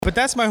But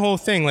that's my whole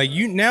thing. Like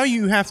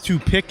you have to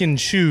pick and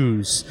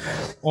choose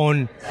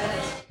on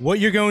what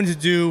you're going to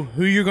do,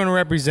 who you're going to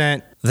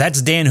represent.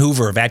 That's Dan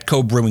Hoover of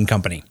Atco Brewing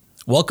Company.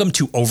 Welcome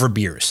to Over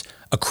Beers,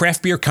 a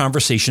craft beer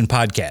conversation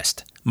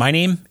podcast. My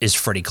name is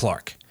Freddie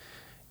Clark.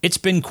 It's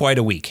been quite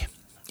a week.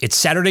 It's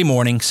Saturday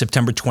morning,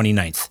 September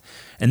 29th.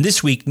 And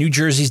this week, New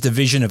Jersey's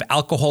Division of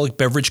Alcoholic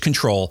Beverage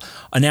Control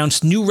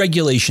announced new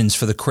regulations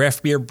for the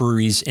craft beer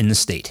breweries in the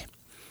state.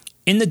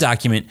 In the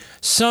document,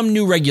 some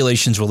new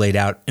regulations were laid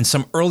out and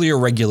some earlier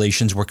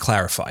regulations were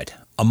clarified.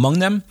 Among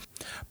them,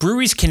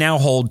 breweries can now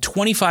hold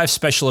 25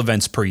 special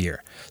events per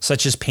year,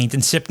 such as paint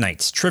and sip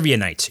nights, trivia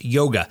nights,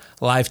 yoga,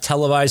 live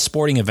televised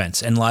sporting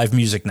events, and live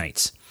music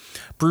nights.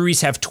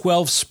 Breweries have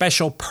 12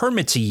 special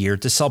permits a year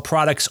to sell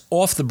products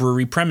off the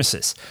brewery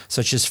premises,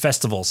 such as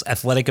festivals,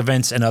 athletic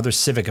events, and other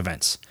civic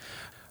events.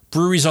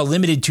 Breweries are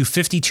limited to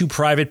 52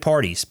 private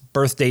parties,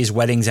 birthdays,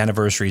 weddings,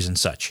 anniversaries, and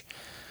such.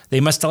 They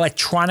must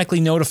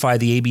electronically notify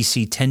the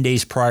ABC 10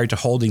 days prior to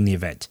holding the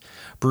event.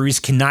 Breweries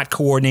cannot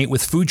coordinate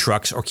with food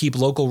trucks or keep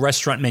local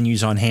restaurant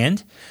menus on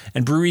hand,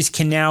 and breweries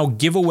can now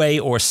give away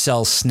or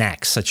sell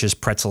snacks such as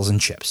pretzels and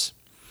chips.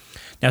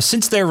 Now,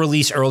 since their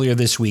release earlier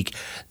this week,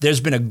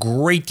 there's been a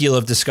great deal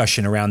of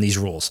discussion around these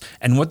rules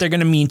and what they're going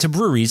to mean to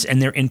breweries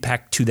and their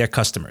impact to their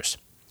customers.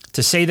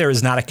 To say there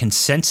is not a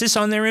consensus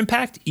on their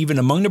impact, even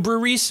among the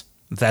breweries,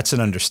 that's an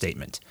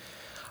understatement.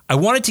 I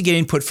wanted to get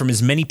input from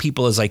as many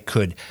people as I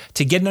could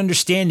to get an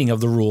understanding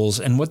of the rules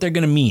and what they're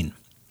going to mean.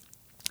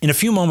 In a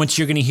few moments,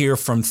 you're going to hear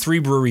from three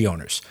brewery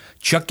owners,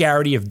 Chuck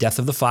Garrity of Death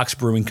of the Fox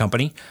Brewing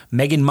Company,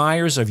 Megan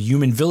Myers of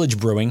Human Village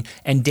Brewing,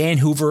 and Dan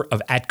Hoover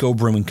of Atco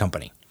Brewing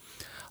Company.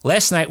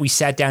 Last night, we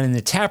sat down in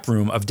the tap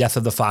room of Death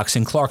of the Fox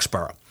in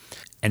Clarksboro.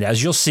 And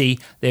as you'll see,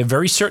 they have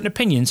very certain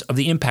opinions of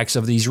the impacts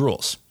of these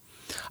rules.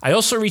 I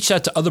also reached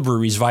out to other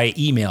breweries via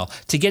email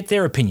to get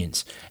their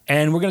opinions,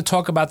 and we're going to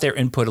talk about their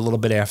input a little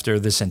bit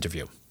after this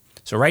interview.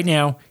 So right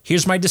now,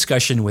 here's my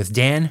discussion with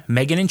Dan,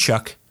 Megan, and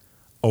Chuck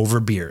over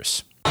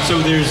beers. So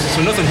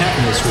nothing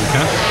happened this week,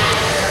 huh?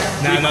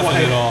 Nah, nothing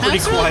at all. Pretty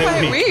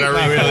quiet week.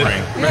 Very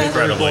boring. Very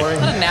incredibly. A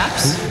lot of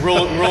naps.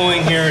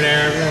 Rolling here and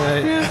there.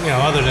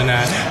 Other than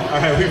that.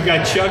 All right, we've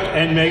got Chuck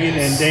and Megan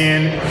and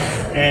Dan,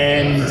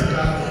 and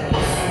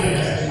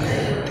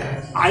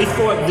I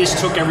thought this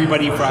took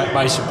everybody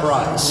by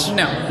surprise.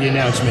 No. The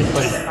announcement,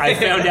 but I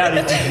found out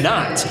it did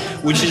not,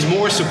 which is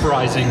more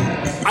surprising.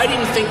 I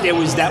didn't think there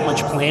was that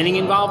much planning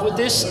involved with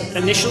this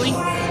initially,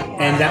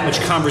 and that much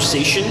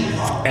conversation,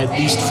 at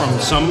least from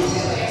some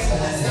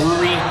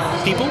brewery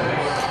people,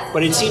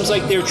 but it seems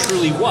like there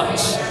truly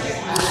was.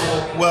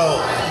 Well,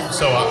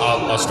 so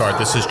I'll start.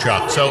 This is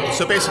Chuck.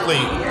 So basically,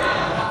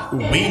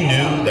 we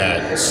knew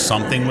that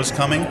something was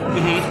coming.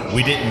 Mm-hmm.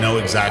 We didn't know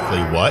exactly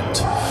what.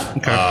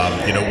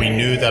 Okay. We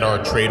knew that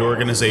our trade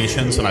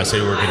organizations, and I say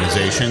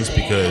organizations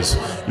because,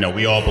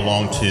 we all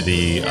belong to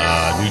the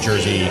New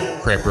Jersey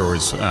Craft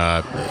Brewers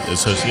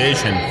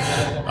Association,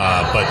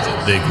 but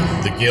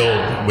the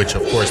guild, which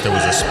of course there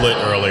was a split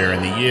earlier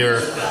in the year,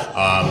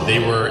 they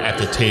were at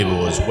the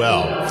table as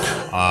well.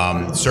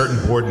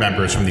 Certain board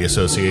members from the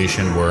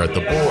association were at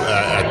the board,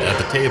 at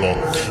the table,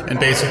 and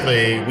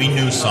basically we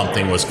knew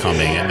something was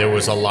coming, and there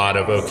was a lot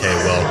of,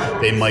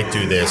 they might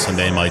do this and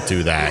they might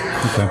do that.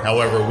 Okay.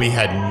 However, we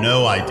had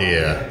no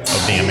idea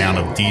of the amount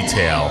of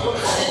detail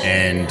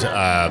and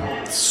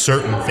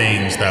certain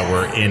things that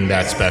were in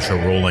that special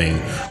ruling.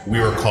 We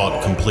were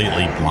caught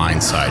completely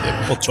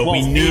blindsided. Well, but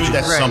we knew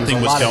that something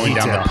was going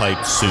down the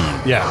pipe soon.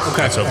 Yeah,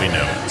 okay. That's what we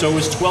knew. So it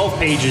was 12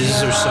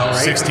 pages or so, right?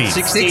 16.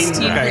 16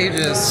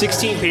 pages.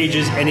 16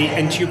 pages,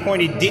 and to your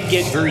point, it did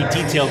get very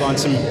detailed on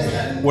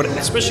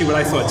especially what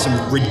I thought,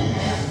 some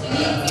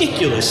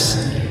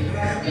ridiculous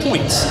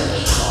points.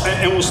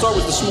 And we'll start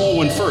with the small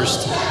one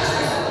first.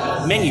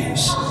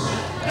 Menus.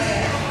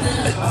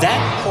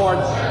 That part,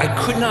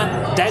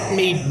 that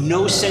made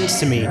no sense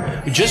to me.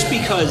 Just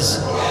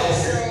because,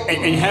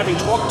 and having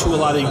talked to a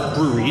lot of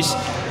breweries,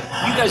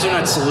 you guys are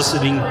not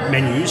soliciting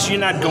menus. You're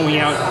not going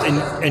out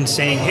and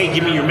saying, hey,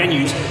 give me your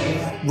menus.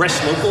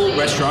 Local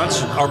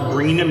restaurants are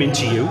bringing them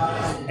into you,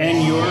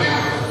 and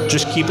you're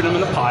just keeping them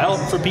in the pile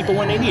for people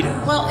when they need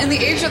it. Well, in the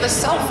age of the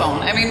cell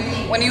phone,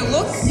 when you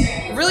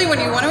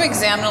want to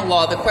examine a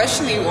law, the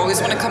question that you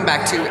always want to come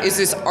back to is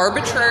this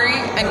arbitrary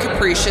and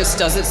capricious?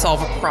 Does it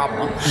solve a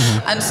problem?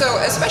 Mm-hmm. And so,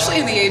 especially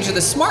in the age of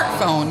the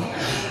smartphone,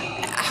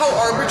 how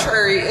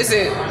arbitrary is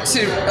it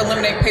to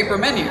eliminate paper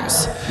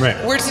menus? Right.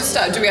 Where does it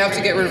stop? Do we have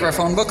to get rid of our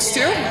phone books too?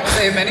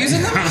 They have menus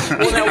in them?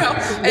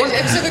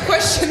 And so the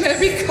question then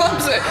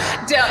becomes,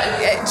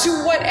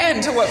 to what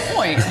end, to what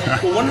point?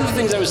 Well, one of the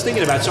things I was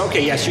thinking about,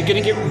 yes, you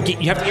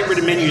have to get rid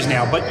of menus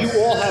now, but you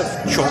all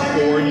have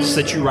chalkboards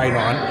that you write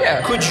on.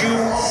 Yeah. Could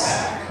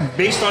you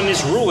based on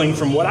this ruling,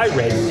 from what I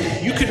read,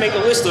 you could make a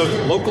list of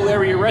local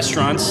area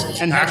restaurants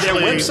and have their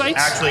websites.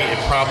 Actually, it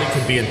probably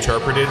could be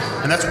interpreted,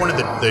 and that's one of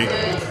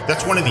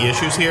that's one of the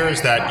issues here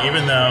is that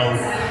even though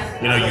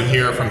you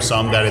hear from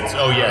some that it's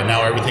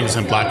now everything's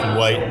in black and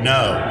white.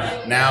 No,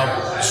 now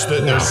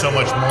there's so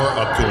much more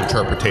up to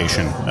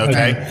interpretation.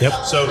 Okay.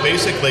 Yep. So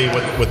basically,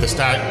 what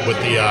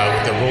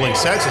the ruling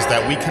says is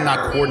that we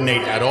cannot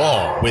coordinate at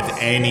all with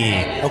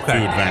any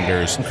food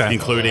vendors,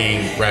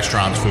 including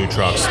restaurants, food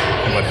trucks,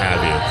 and what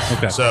have you.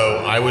 Okay.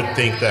 So I would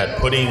think that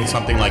putting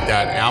something like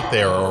that out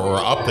there or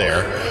up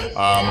there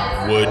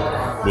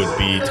would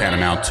be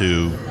tantamount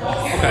to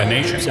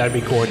coordination. So that'd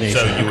be coordination.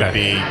 So you would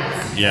be,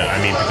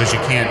 because you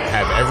can't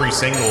have every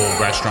single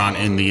restaurant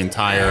in the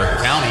entire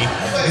county,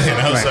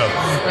 so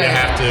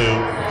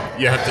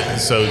you have to,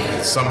 so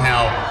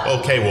somehow,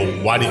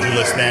 why did you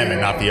list them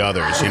and not the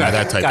others?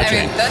 That type of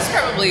thing. I mean, that's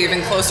probably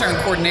even closer in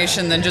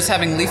coordination than just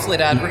having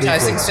leaflet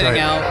advertising sitting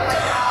out.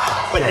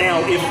 But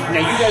now you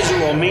guys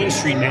are all Main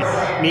Street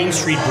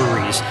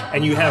breweries,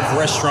 and you have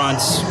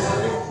restaurants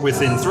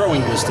within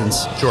throwing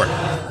distance. Sure.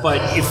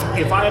 But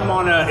if I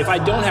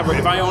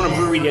own a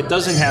brewery that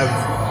doesn't have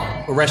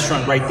a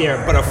restaurant right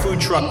there, but a food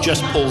truck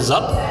just pulls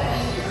up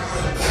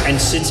and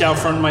sits out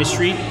front of my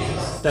street,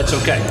 that's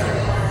okay.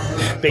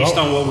 Based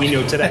on what we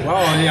know today. Well,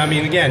 I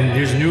mean, again,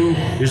 there's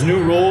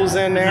new rules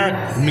in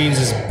there. It means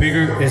it's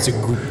bigger. It's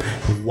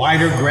a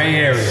wider gray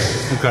area.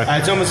 Okay.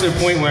 It's almost to the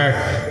point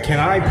where can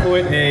I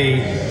put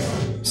a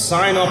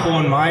sign up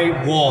on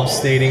my wall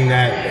stating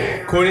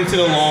that, according to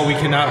the law, we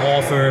cannot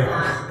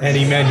offer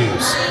any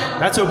menus.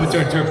 That's open to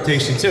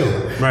interpretation too.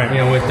 Right.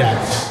 With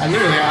that.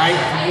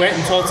 I went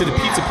and talked to the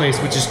pizza place,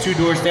 which is 2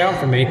 doors down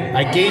from me.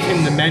 I gave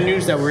him the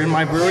menus that were in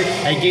my brewery.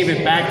 I gave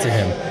it back to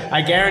him.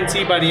 I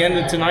guarantee by the end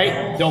of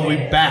tonight, they'll be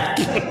back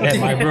at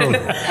my brewery.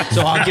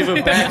 So I'll give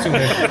it back to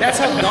him. That's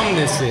how dumb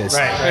this is.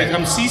 Right. Like,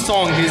 I'm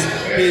seesawing his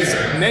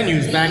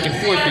menus back and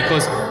forth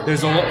because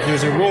there's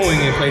a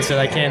ruling in place that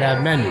I can't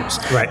have menus.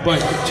 Right.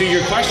 But to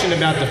your question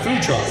about the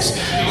food trucks,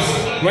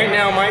 right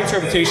now my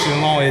interpretation of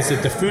law is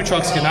that the food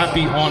trucks cannot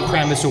be on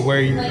premise or where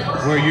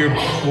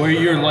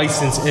your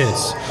license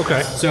is.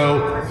 Okay.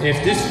 So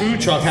if this food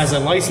truck has a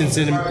license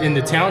in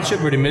the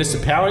township or the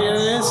municipality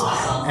it is,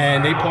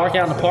 and they park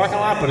out in the parking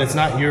lot, but it's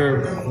not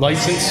your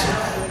license,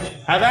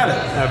 have at it.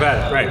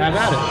 Right. Have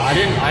at it.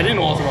 I didn't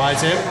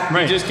authorize him.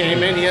 Right. He just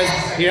came in.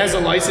 He has a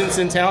license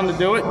in town to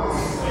do it.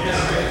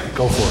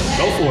 Go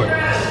for it.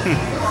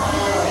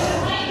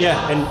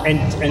 Yeah,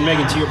 and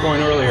Megan, to your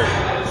point earlier,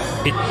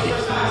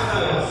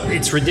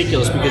 it's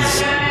ridiculous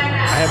because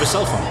I have a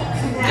cell phone.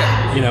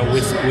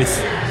 With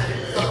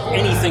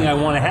anything I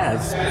want to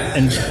have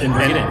and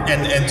bring it in.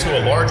 And to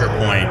a larger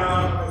point,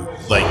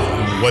 like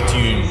what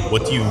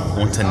do you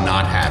want to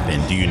not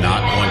happen? Do you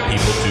not want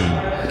people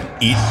to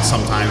eat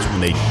sometimes when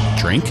they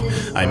drink?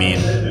 I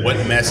mean, what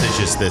message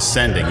is this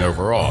sending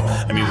overall?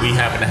 I mean, we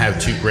happen to have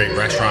 2 great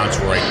restaurants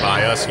right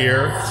by us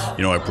here.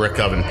 A Brick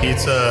Oven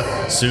Pizza,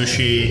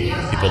 sushi.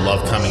 People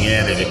love coming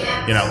in,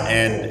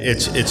 and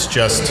it's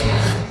just,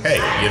 hey,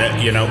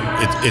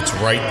 it's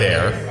right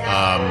there.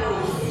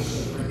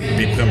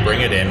 You can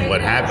bring it in,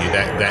 what have you.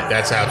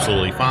 That's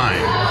absolutely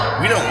fine.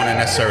 We don't want to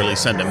necessarily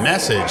send a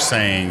message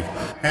saying,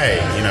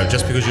 hey,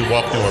 just because you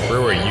walk into a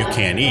brewery, you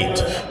can't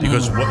eat.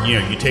 Because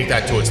you take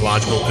that to its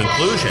logical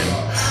conclusion,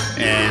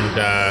 and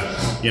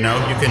you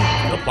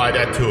can apply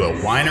that to a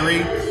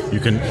winery, you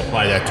can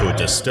apply that to a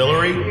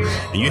distillery,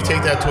 and you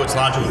take that to its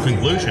logical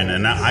conclusion.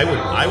 And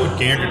I would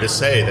gander to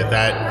say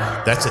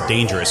that's a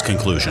dangerous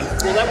conclusion.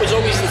 Well, that was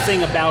always the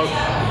thing about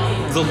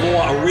the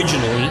law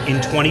originally in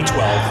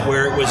 2012,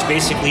 where it was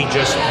basically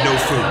just no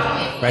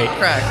food, right?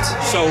 Correct.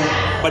 So,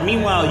 but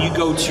meanwhile, you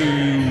go to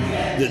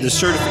the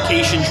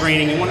certification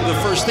training, and one of the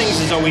first things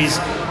is always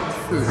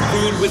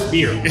food with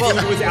beer,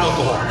 food with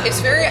alcohol.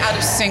 It's very out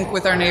of sync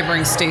with our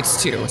neighboring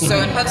states too.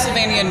 So in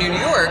Pennsylvania and New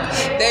York,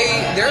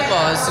 their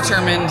laws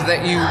determined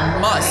that you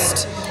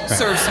must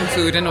serve some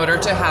food in order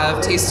to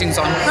have tastings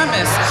on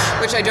premise,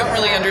 which I don't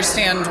really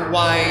understand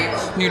why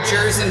New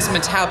Jerseyans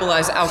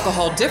metabolize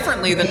alcohol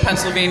differently than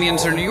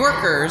Pennsylvanians or New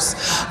Yorkers.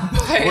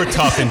 But, We're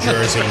tough in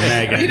Jersey,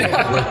 Megan.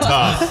 We're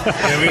tough.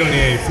 Yeah, we don't need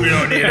any food. We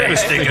don't need any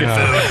stinking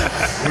food.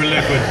 We're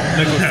liquid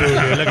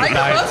food. I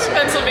grew up in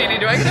Pennsylvania.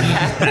 Do I get a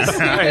pass?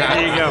 Right,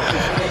 there you go.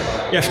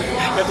 You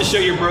have to show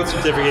your birth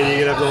certificate and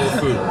you can have the whole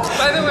food.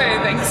 By the way,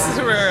 thanks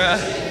for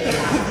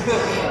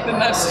the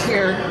nuts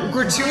here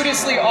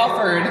gratuitously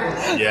offered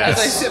as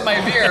I sip my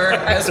beer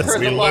as per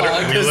the law.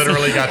 We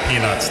literally got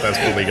peanuts. That's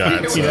what we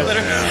got. So,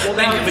 Well,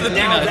 Now, thank you for the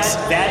now peanuts.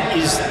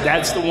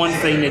 that's the one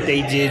thing that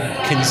they did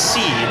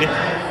concede,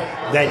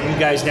 that you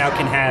guys now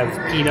can have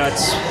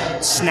peanuts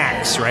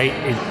snacks, right?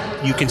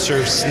 You can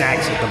serve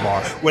snacks at the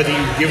bar, whether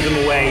you give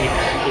them away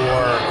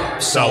or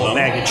sell a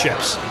bag of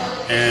chips.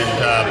 And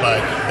but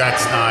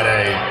that's not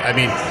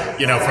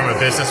from a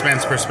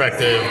businessman's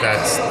perspective,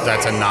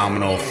 that's a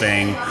nominal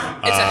thing.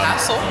 It's a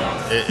hassle.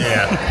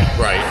 Yeah,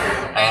 right.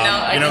 And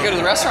now I can go to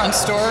the restaurant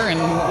store and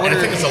order. And I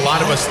think it's a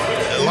lot of us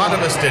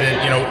didn't.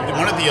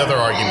 One of the other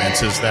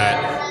arguments is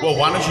that, well,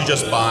 why don't you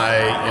just buy,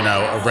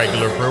 a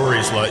regular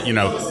brewery's, why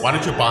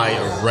don't you buy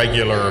a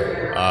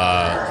regular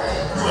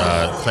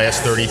Class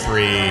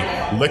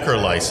 33 liquor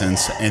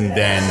license and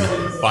then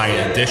buy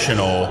an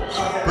additional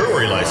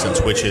brewery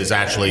license, which is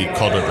actually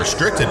called a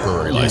restricted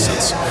brewery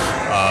license.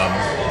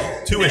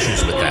 Two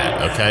issues with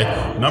that, okay?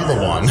 Number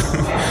one,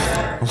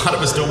 a lot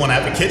of us don't want to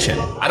have a kitchen.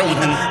 I don't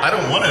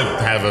want to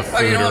have a food.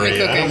 Oh, you don't want to be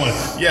cooking.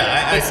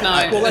 It's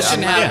not. That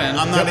shouldn't happen.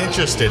 I'm not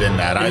interested in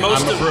that. I'm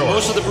a brewer.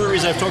 Most of the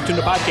breweries I've talked to in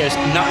the podcast,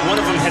 not one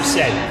of them have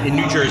said in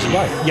New Jersey,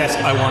 yes,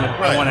 I want to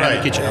have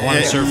a kitchen. I want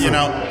to serve food.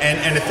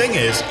 And the thing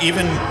is,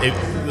 even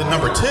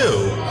number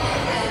two.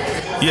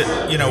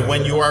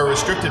 When you are a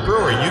restricted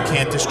brewery, you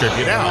can't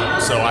distribute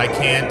out. So I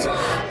can't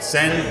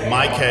send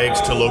my kegs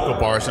to local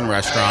bars and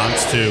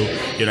restaurants.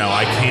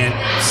 I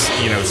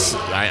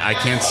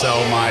can't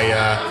sell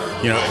my.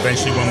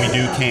 Eventually when we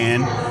do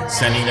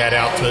sending that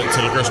out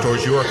to liquor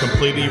stores, you are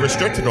completely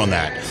restricted on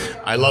that.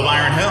 I love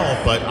Iron Hill,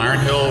 but Iron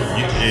Hill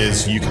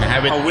you can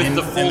have it with in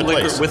the full the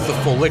liquor place. With the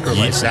full liquor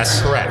license.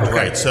 That's correct. Okay.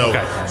 Right. So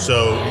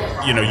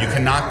you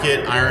cannot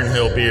get Iron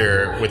Hill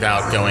beer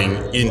without going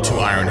into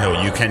Iron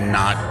Hill. You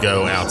cannot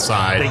go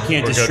outside. They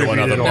can't or go to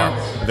another bar.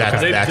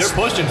 They're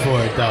pushing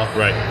for it though.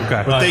 Right.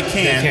 Okay. But they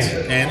can't.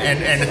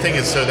 And the thing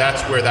is, so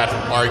that's where that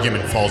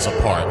argument falls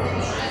apart.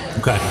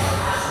 Okay.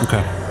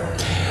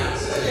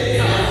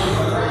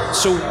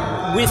 So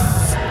with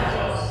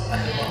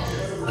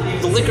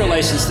the liquor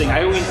license thing,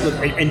 I always look,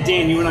 and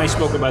Dan, you and I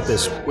spoke about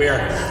this, where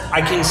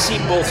I can see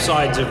both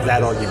sides of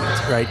that argument,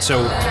 right?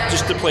 So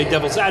just to play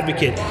devil's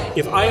advocate,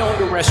 if I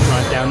owned a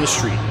restaurant down the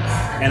street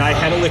and I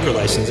had a liquor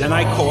license and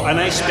I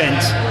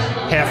spent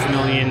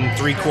 $500,000,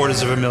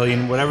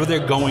 $750,000, whatever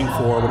they're going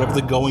for, whatever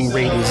the going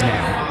rate is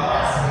now.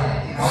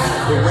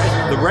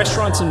 The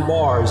restaurants and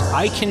bars,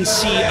 I can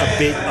see a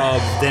bit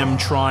of them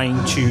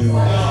trying to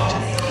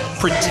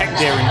protect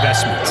their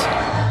investment,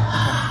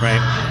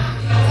 right?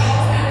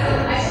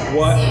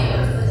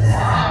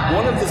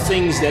 One of the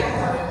things that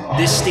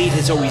this state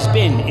has always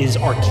been is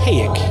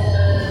archaic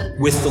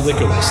with the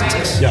liquor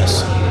licenses.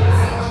 Yes.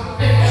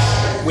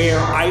 Where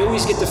I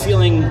always get the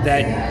feeling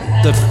that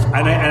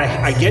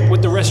I get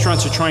what the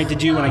restaurants are trying to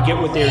do, and I get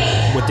what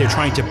they're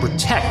trying to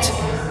protect,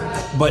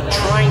 but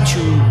trying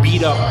to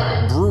beat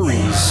up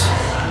breweries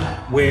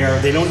where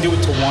they don't do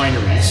it to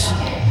wineries,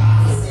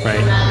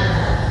 right?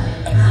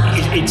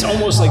 It's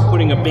almost like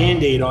putting a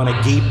Band-Aid on a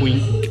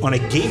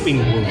gaping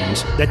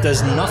wound that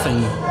does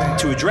nothing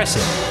to address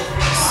it.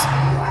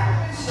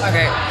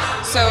 Okay,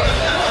 so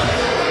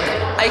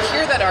I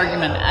hear that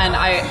argument, and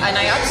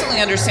I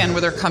absolutely understand where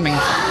they're coming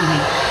from.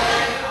 Mm-hmm.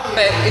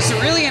 But it's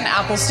really an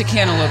apples to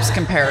cantaloupes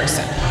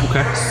comparison.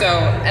 Okay. So,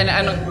 and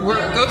we'll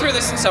go through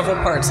this in several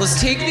parts. Let's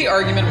take the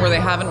argument where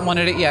they haven't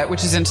wanted it yet,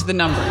 which is into the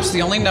numbers.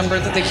 The only number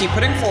that they keep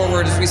putting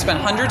forward is we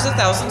spent hundreds of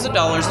thousands of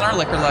dollars on our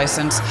liquor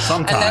license.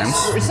 Sometimes.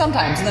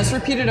 And that's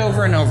repeated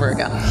over and over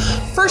again.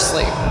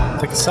 Firstly,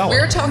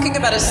 we're talking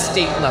about a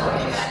state level.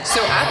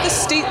 So at the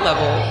state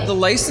level, the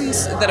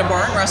license that a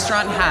bar and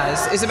restaurant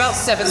has is about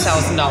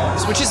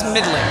 $7,000, which is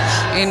middling.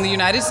 In the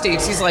United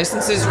States, these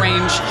licenses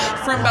range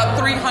from about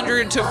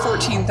 $300 to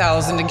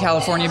 $14,000 in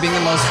California being the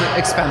most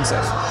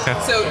expensive. Okay.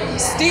 So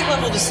state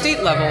level to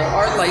state level,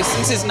 our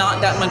license is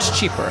not that much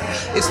cheaper.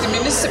 It's the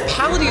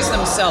municipalities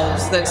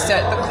themselves that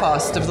set the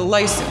cost of the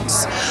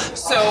license.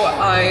 So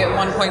I, at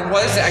one point,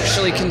 was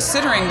actually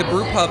considering the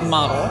brew pub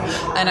model,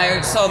 and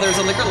I saw there's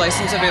a liquor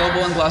license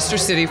available in Gloucester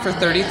City for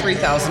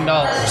 $33,000.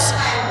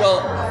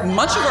 Well,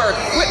 much of our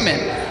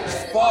equipment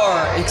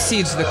far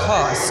exceeds the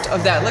cost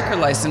of that liquor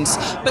license,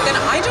 but then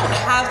I don't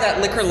have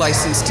that liquor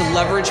license to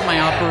leverage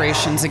my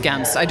operations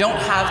against. I don't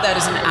have that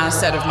as an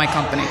asset of my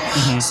company.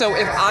 Mm-hmm. So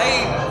if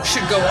I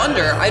should go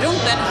under, I don't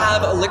then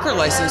have a liquor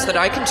license that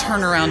I can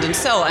turn around and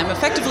sell. I'm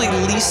effectively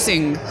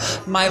leasing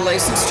my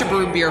license to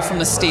brew beer from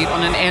the state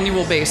on an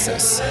annual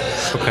basis.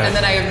 Okay. And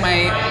then I have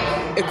my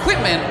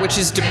equipment, which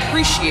is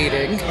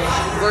depreciating,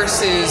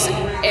 versus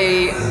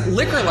a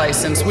liquor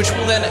license, which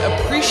will then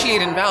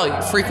appreciate in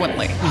value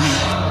frequently.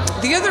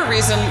 Mm-hmm. The other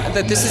reason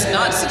that this is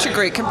not such a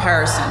great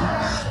comparison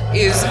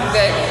is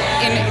that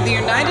in the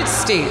United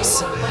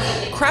States,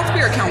 craft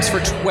beer accounts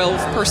for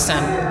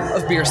 12%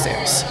 of beer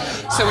sales.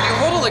 So when you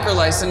hold a liquor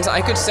license,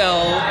 I could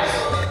sell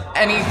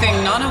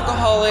anything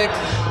non-alcoholic,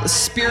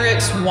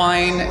 spirits,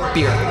 wine,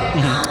 beer.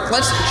 Mm-hmm.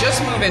 Let's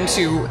just move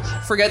into,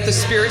 forget the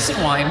spirits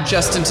and wine,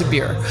 just into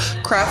beer.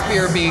 Craft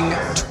beer being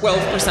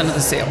 12% of the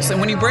sales. And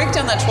when you break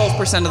down that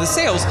 12% of the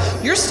sales,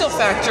 you're still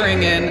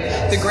factoring in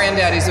the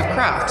granddaddies of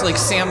craft, like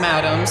Sam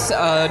Adams,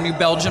 New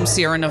Belgium,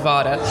 Sierra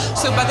Nevada.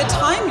 So by the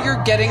time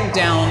you're getting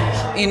down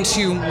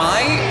into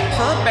my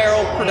per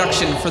barrel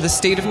production for the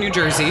state of New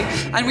Jersey,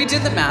 and we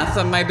did the math,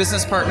 my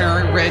business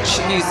partner, Rich,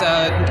 he's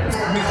a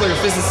nuclear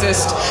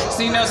physicist,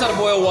 So he knows how to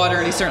boil water,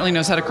 and he certainly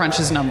knows how to crunch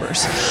his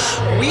numbers.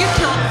 We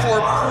account for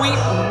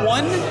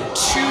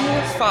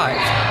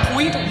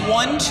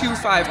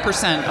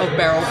 0.125% of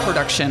barrel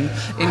production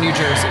in New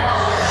Jersey.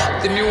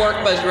 The Newark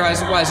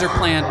Budweiser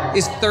plant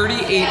is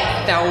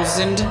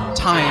 38,000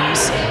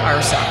 times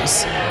our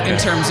size in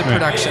terms of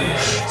production.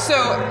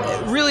 So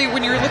really,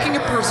 when you're looking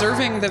at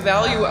preserving the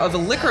value of a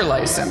liquor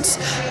license,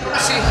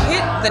 to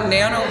hit the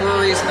nano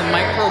breweries, the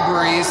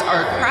microbreweries,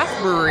 our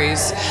craft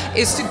breweries,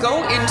 is to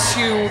go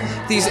into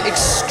these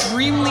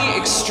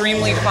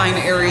extremely fine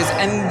areas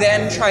and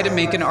then try to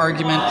make an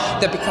argument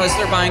that because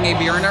they're buying a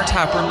beer in our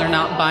tap room, they're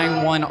not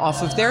buying one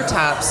off of their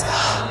taps.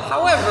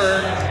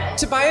 However,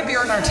 to buy a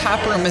beer in our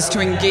tap room is to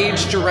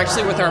engage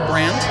directly with our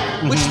brand,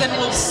 which then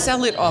will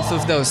sell it off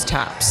of those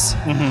taps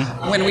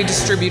when we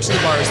distribute to the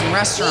bars and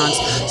restaurants.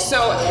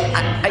 So,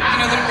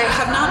 they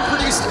have not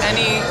produced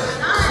any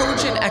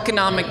cogent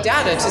economic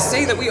data to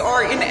say that we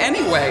are in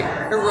any way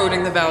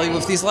eroding the value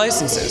of these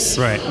licenses.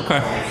 Right.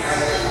 Okay.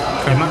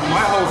 And my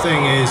whole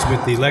thing is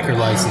with the liquor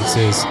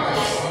licenses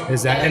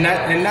is that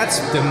that's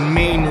the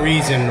main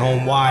reason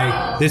on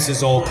why this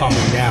is all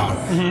coming down,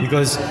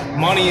 because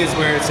money is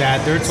where it's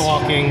at. They're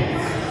talking,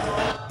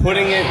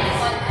 putting a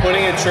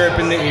chirp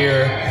in the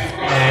ear,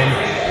 and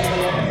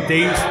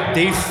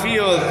they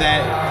feel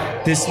that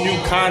this new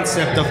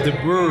concept of the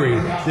brewery,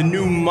 the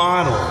new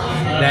model,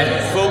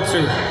 that folks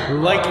are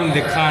liking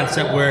the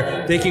concept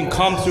where they can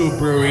come to a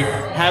brewery,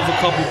 have a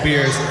couple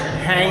beers,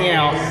 hang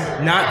out,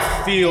 not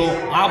feel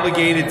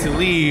obligated to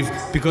leave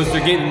because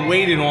they're getting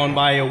waited on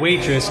by a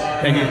waitress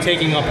and you're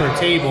taking up her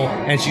table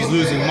and she's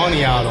losing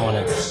money out on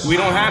it. We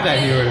don't have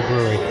that here at a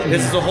brewery.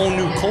 This is a whole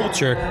new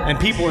culture, and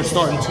people are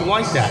starting to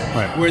like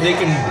that, where they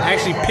can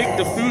actually pick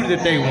the food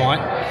that they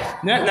want.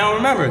 Now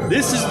remember,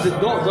 this is the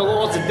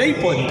laws that they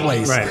put in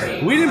place.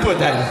 Right. We didn't put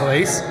that in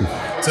place.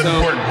 It's an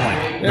important point.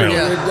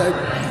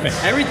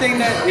 Everything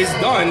that is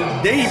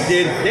done, they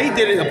did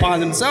it upon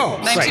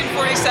themselves.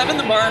 1947,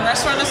 the Bar and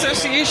Restaurant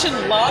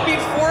Association lobbied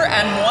for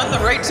and won the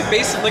right to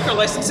base liquor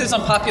licenses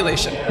on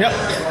population. Yep.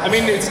 I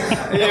mean, it's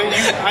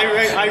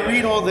I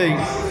read all the.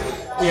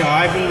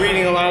 I've been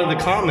reading a lot of the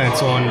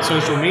comments on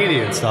social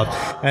media and stuff,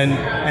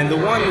 and the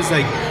one is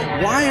like,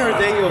 why are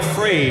they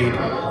afraid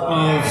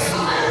of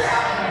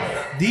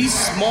these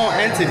small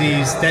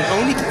entities that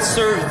only can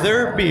serve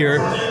their beer,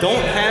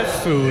 don't have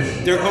food,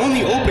 they're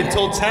only open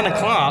till 10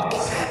 o'clock,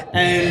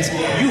 and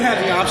you have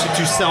the option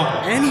to sell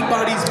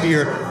anybody's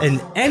beer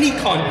in any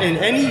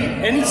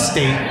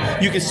state.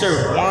 You can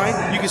serve wine,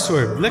 you can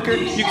serve liquor,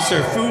 you can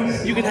serve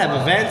food, you can have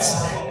events,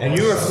 and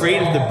you're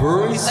afraid of the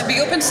breweries? And be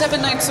open 7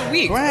 nights a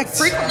week. Correct.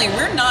 Frequently,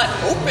 we're not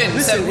open.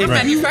 We're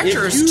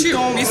manufacturers too.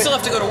 We still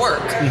have to go to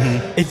work.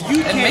 If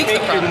you can't make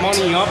your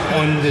money up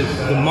on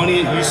the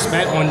money that you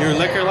spent on your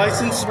liquor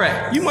license,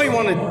 you might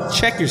want to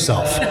check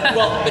yourself.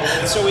 Well,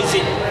 so is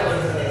it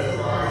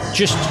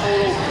just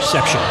total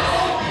perception,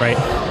 right?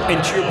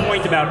 And to your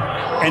point about,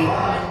 and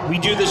we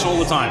do this all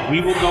the time,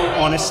 we will go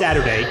on a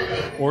Saturday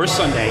or a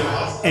Sunday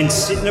and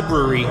sit in a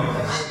brewery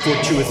for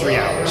 2 or 3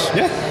 hours.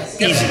 Yeah.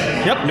 Easy.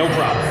 Yep. No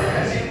problem.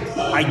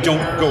 I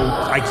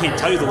can't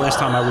tell you the last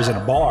time I was in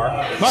a bar,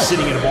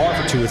 sitting in a bar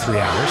for 2 or 3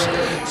 hours.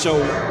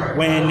 So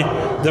when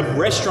the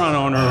restaurant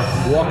owner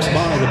walks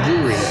by the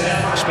brewery,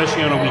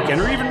 especially on a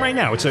weekend, or even right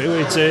now, it's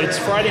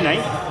Friday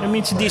night, I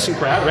mean, it's a decent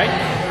crowd, right?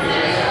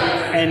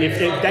 And if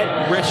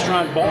that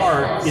restaurant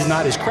bar is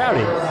not as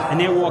crowded and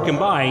they're walking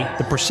by,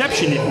 the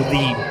perception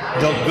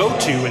they'll go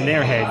to in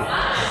their head,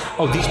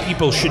 oh, these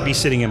people should be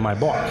sitting in my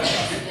bar.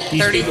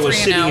 These people are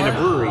sitting in a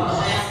brewery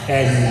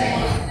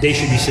and they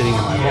should be sitting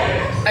in my bar.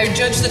 I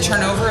judged the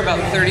turnover about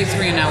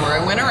 33 an hour. I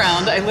went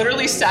around, I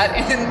literally sat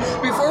in,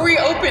 before we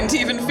opened to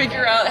even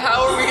figure out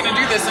how are we going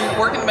to do this and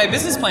work into my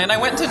business plan, I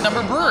went to a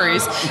number of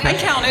breweries and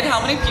counted how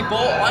many people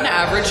on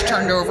average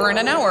turned over in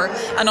an hour.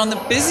 And on the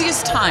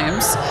busiest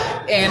times,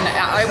 and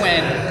I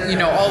went,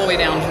 all the way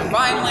down from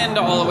Vineland,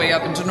 all the way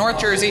up into North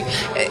Jersey,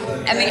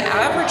 and the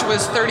average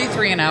was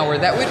 33 an hour.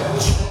 That would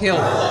kill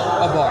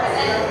a bar.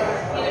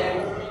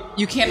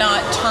 You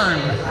cannot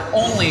turn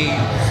only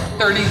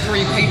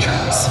 33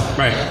 patrons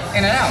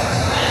in an hour.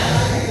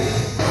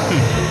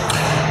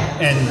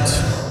 And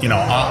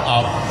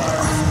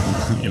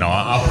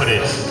I'll put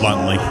it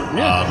bluntly.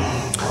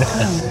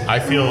 I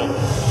feel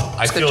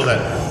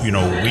that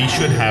we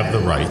should have the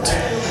right,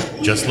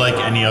 just like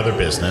any other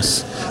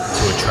business,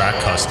 to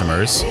attract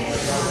customers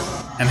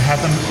and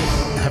have them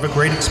have a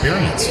great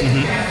experience.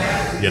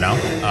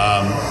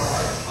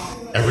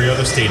 Every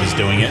other state is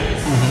doing it.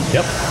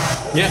 Yep.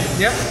 Yeah.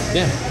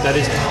 That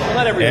is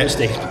not every other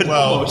state, but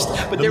almost.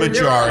 But the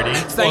majority.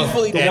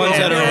 Thankfully, the ones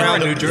that are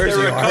around New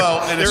Jersey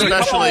are. And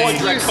especially more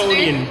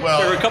draconian. Well,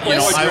 there are a couple I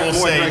will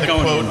say the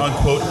draconian.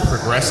 quote-unquote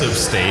progressive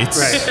states,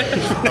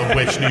 of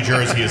which New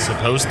Jersey is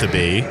supposed to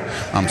be.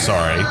 I'm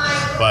sorry,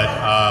 but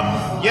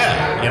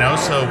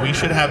so we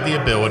should have the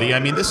ability. I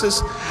mean, this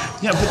is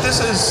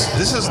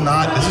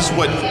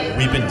what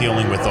we've been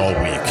dealing with all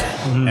week,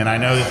 and I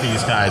know that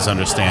these guys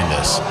understand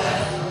this.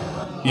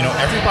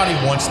 everybody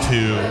wants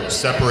to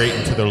separate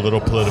into their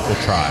little political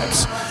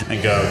tribes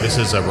and go, this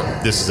is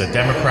a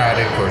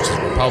Democratic versus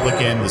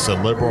Republican, this is a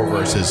liberal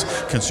versus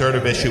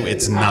conservative issue.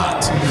 It's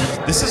not.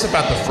 This is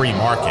about the free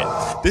market.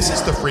 This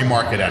is the free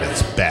market at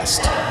its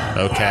best.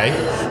 Okay?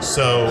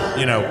 So,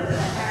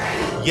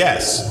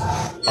 yes,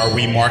 are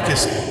we market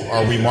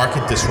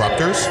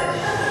disruptors?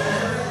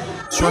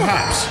 Sure.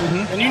 Perhaps.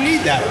 Mm-hmm. And you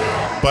need that.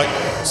 But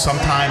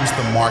sometimes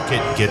the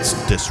market gets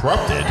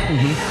disrupted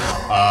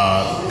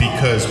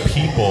because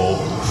people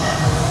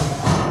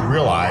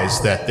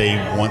realize that they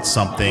want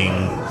something,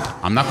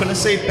 I'm not going to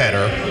say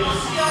better,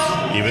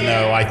 even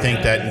though I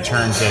think that in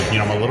terms of,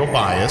 I'm a little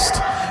biased,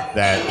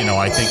 that,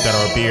 I think that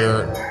our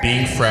beer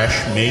being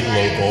fresh, made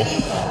local,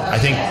 I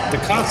think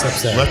the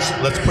concept's there.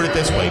 Let's put it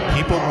this way.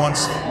 People want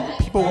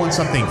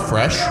something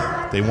fresh.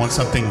 They want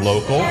something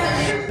local.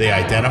 They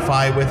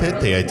identify with it.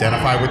 They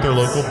identify with their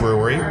local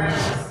brewery.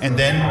 And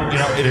then,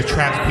 it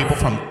attracts people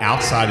from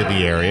outside of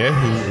the area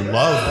who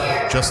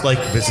love, just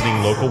like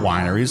visiting local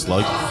wineries,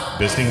 like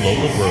visiting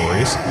local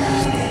breweries,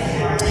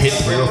 hit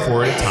 3 or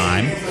 4 at a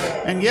time.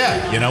 And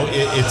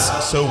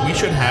it's so we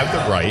should have the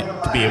right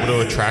to be able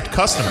to attract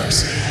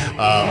customers.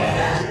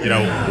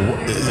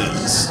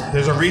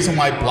 There's a reason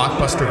why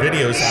Blockbuster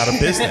Video is out of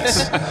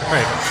business.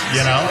 Right.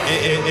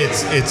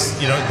 It's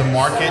the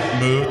market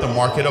moved, the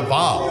market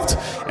evolved,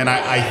 and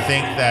I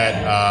think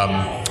that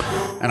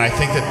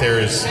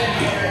there's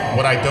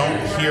what I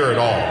don't hear at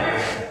all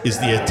is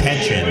the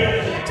attention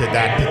to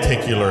that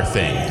particular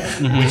thing,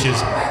 which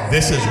is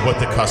this is what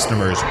the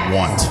customers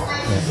want.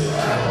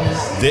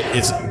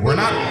 We're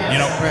not,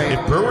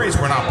 if breweries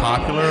were not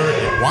popular,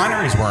 if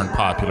wineries weren't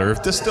popular,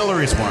 if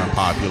distilleries weren't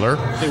popular,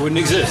 They wouldn't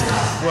exist.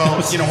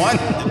 well, you know what?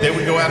 They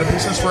would go out of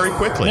business very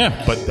quickly.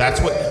 Yeah. But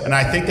that's what, and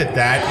I think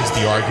that is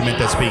the argument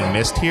that's being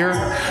missed here.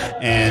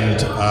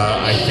 And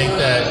I think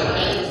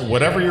that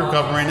whatever your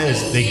government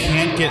is, they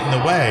can't get in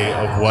the way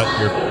of what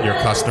your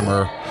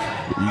customer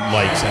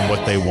likes and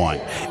what they want.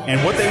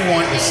 And what they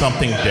want is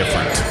something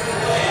different.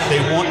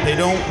 They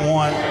don't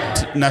want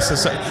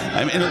necessarily.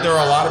 I mean, there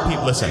are a lot of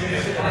people. Listen,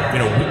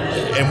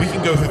 and we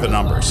can go through the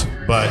numbers,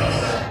 but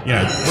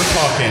we're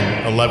talking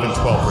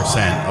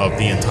 11-12% of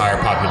the entire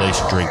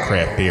population drink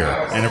craft beer,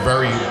 and a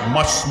very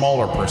much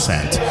smaller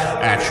percent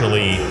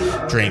actually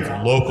drink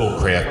local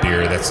craft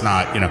beer. That's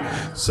not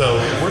So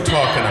we're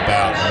talking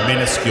about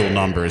minuscule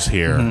numbers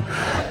here,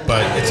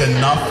 but it's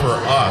enough for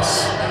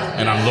us.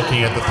 And I'm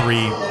looking at the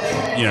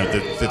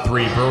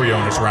three brewery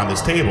owners around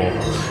this table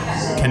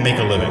can make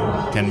a living,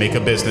 can make a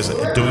business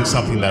doing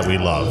something that we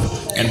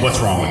love. And what's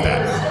wrong with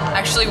that?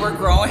 Actually, we're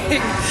growing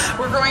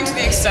to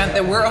the extent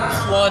that we're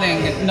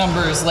applauding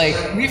numbers like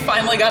we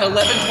finally got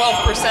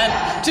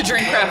 11-12% to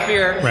drink craft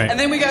beer, right. And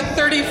then we got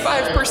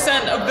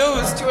 35% of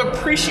those to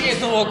appreciate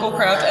the local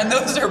craft, and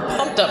those are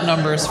pumped up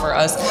numbers for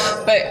us.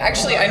 But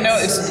actually, I know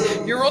it's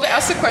your role to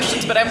ask the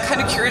questions, but I'm kind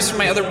of curious from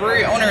my other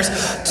brewery owners,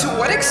 to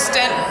what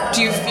extent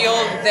do you feel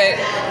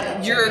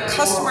that your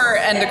customer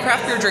and the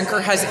craft beer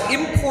drinker has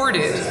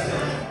imported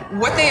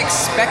what they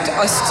expect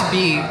us to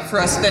be for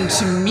us then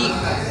to meet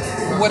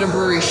what a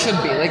brewery should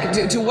be?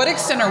 Like, to what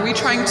extent are we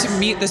trying to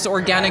meet this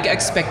organic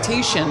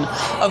expectation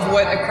of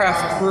what a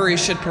craft brewery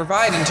should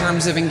provide in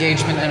terms of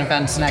engagement and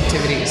events and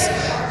activities?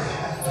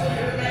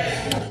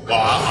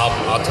 Well,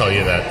 I'll tell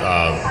you that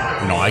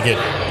I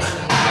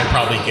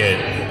probably get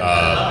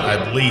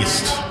at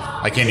least,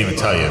 I can't even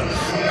tell you,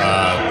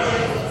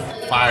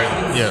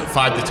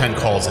 5 to 10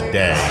 calls a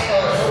day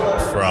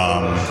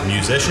from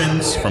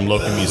musicians, from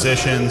local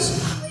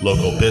musicians,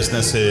 local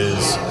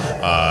businesses,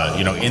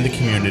 in the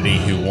community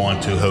who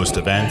want to host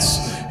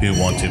events, who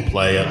want to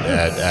play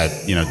at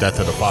Death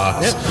of the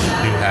Fox,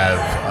 who have,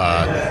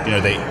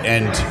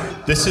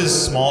 this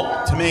is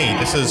small, to me,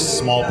 this is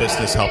small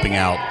business helping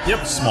out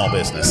small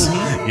business,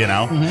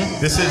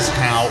 This is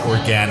how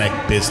organic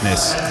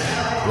business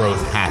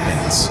growth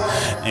happens.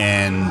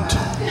 And,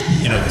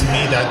 to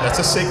me, that's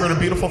a sacred and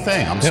beautiful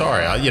thing. I'm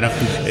sorry.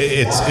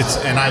 It's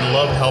and I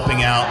love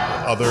helping out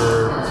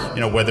other,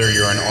 whether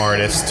you're an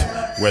artist,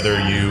 whether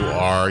you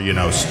are,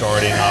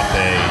 starting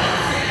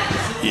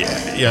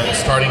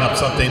up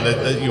something that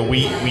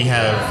we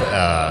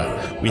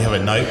have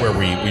a night where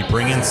we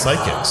bring in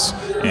psychics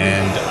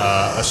and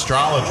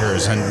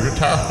astrologers and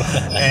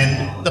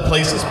the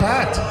place is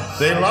packed.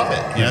 They love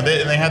it.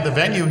 They have the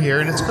venue here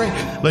and it's great.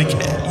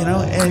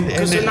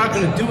 Because they're not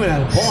going to do it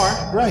at a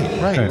bar. Right.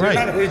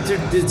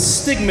 The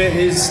stigma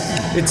is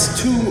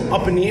it's too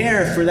up in the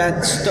air for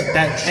that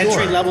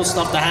entry level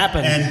stuff to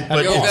happen.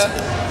 But yoga,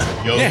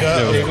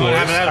 of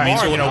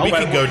course. We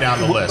can go down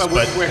the list,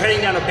 but we're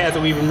heading down a path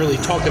that we haven't really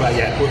talked about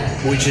yet,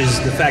 which is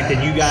the fact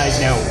that you guys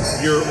now,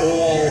 you're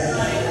all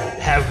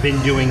have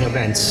been doing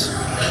events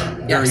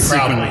very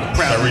frequently.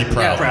 Very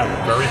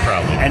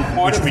proudly. And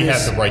part which of we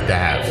this, have the right to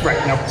have. Right.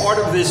 Now, part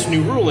of this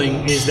new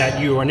ruling is that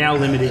you are now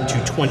limited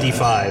to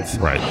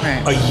 25 right.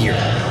 a year.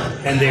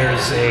 and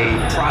there's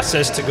a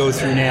process to go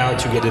through now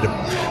to get it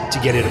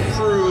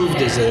approved.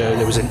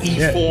 There was an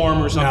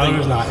e-form or something. No,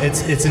 there's not.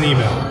 It's an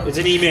email. It's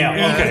an email.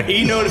 Okay.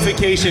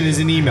 E-notification is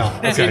an email.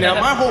 Okay, now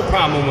my whole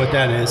problem with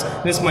that is,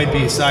 this might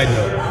be a side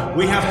note,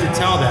 we have to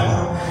tell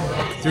them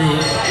through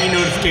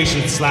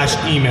e-notification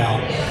 / email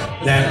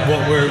that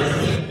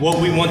what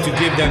we want to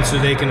give them so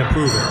they can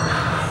approve it.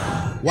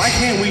 Why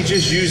can't we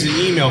just use an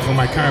email for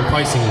my current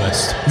pricing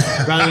list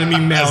rather than me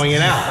mailing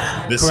it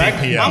out? The Correct?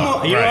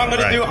 CPL. You know what I'm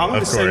going to do? I'm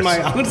going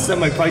to send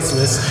my price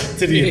list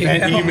to the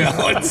event email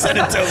and send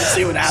it to them and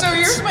see what happens. So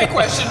here's my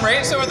question,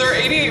 right? So there are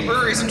 88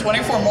 breweries and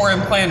 24 more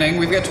in planning.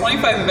 We've got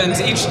 25 events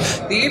each.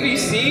 The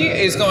ABC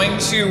is going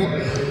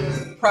to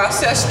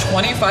process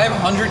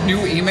 2,500 new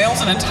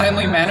emails in a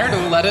timely manner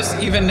to let us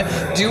even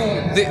do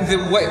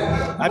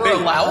what we're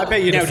allowed. I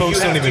bet you the folks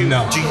don't even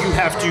know. Do you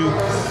have to?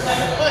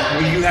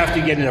 Will you have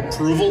to get an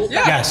approval?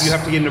 Yeah. Yes. You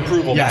have to get an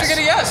approval. Yes. To get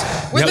a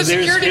yes. With the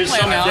security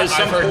plan now. There's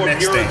some I've heard poor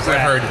mixed things. bureaucrat.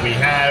 I've heard we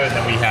have and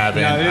then we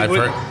haven't.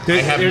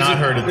 I have not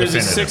heard a There's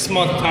definitive. a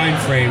 6-month time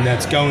frame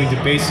that's going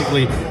to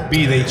basically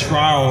be the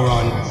trial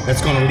run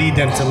that's going to lead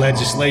them to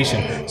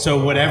legislation. So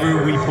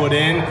whatever we put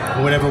in,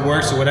 whatever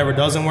works or whatever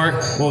doesn't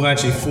work, will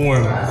eventually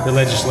form the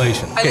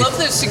legislation. I love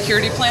the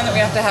security plan that we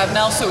have to have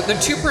now. So the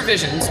 2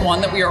 provisions: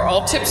 one, that we are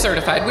all tip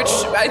certified, which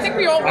I think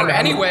we all were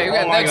anyway.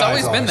 all my That's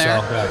always guys been are,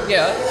 there. so, right.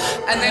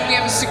 Yeah. And then we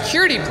have a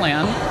security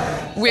plan,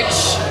 which,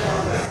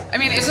 I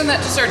mean, isn't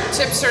that just our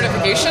tip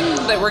certification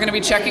that we're going to be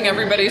checking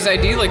everybody's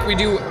ID like we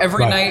do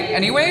every Right. night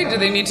anyway? Do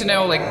they need to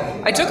know, like,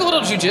 I took a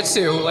little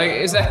jujitsu, like,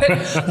 is that,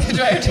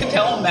 do I have to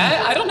tell them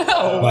that? I don't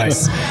know.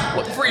 Nice.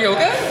 What, for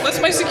yoga? What's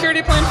my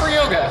security plan for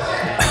yoga?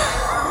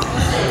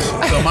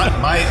 So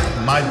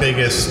my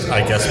biggest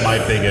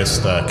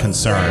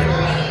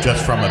concern,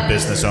 just from a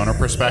business owner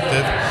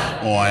perspective,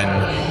 on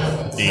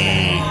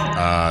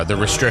the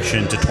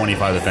restriction to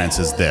 25 events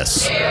is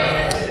this,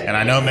 and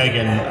I know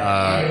Megan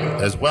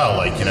as well.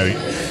 Like, you know,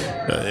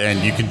 and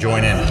you can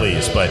join in,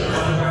 please. But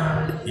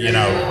you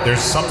know,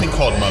 there's something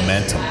called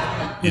momentum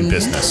in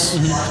business.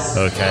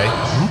 Okay,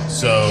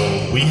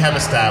 so we have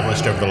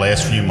established over the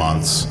last few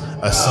months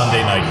a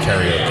Sunday night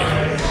karaoke.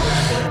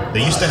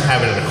 They used to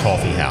have it at a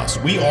coffee house.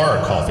 We are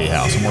a coffee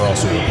house, and we're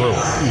also a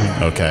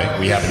brewer. Okay,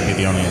 we happen to be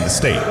the only in the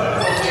state.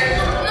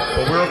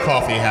 But we're a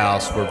coffee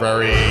house. We're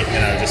very,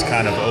 just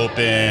kind of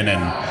open,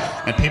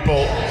 and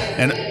people,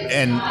 and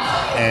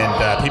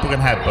people can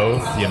have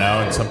both,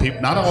 And some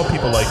people, not all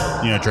people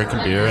like,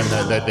 drinking beer, and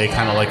that they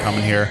kind of like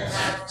coming here.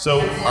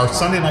 So our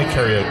Sunday night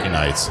karaoke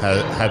nights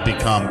have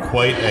become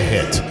quite a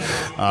hit.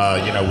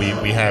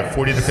 We have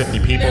 40 to 50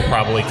 people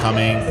probably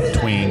coming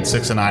between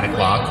 6 and 9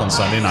 o'clock on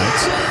Sunday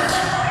nights.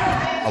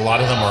 A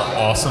lot of them are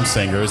awesome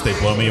singers. They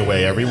blow me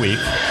away every week,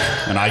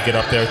 and I get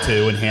up there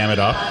too and ham it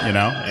up,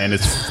 and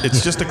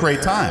it's just a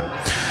great time.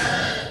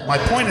 My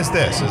point is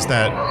this: is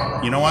that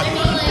you know what,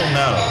 people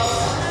know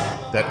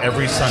that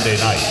every Sunday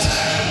night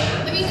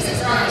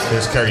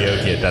there's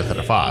karaoke at Death of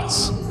the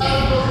Fox.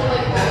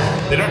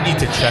 They don't need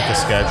to check a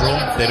schedule.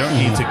 They don't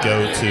need to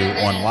go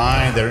to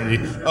online. They don't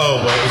need.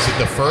 Oh, well, is it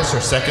the first or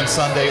second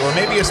Sunday, or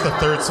maybe it's the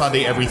third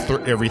Sunday every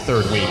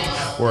third week,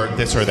 or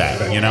this or that?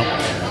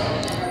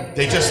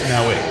 They just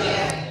know it,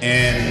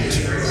 and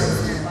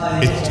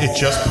it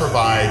just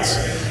provides,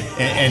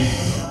 and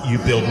you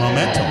build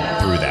momentum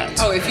through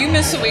that. Oh, if you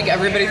miss a week,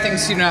 everybody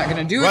thinks you're not going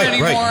to do it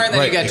anymore, and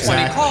then you get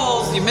 20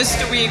 calls. You missed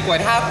a week.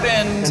 What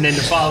happened? And then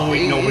the following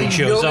week, nobody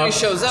shows up. Nobody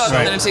shows up,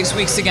 and then it takes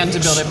weeks again to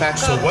build it back up.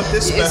 So what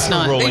this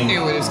special ruling, they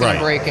knew it was going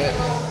to break it.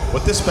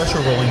 What this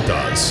special ruling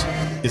does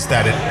is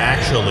that it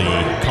actually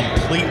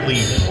completely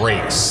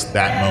breaks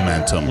that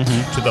momentum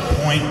to the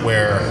point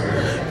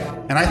where.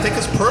 And I think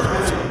it's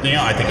purposeful.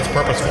 I think it's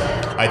purposeful.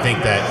 I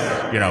think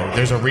that,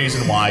 there's a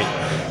reason why.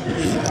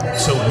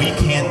 So we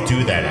can't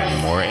do that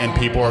anymore. And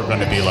people are going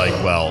to be like,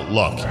 well,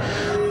 look,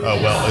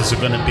 is it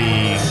going to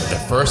be the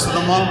first of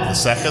the month, the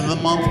second of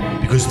the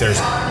month? Because there's,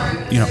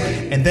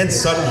 and then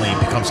suddenly it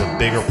becomes a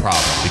bigger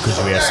problem because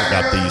we asked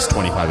about these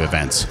 25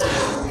 events.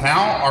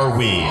 How are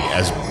we,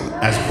 as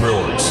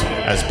brewers,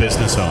 as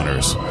business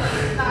owners,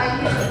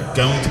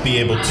 going to be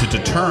able to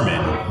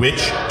determine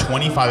which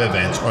 25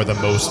 events are the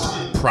most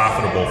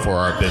profitable for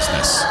our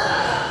business?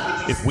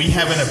 If we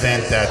have an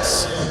event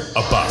that's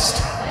a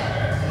bust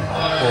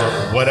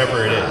or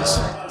whatever it is,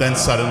 then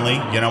suddenly,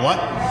 you know what?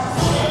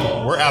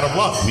 We're out of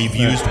luck. We've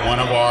used one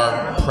of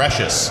our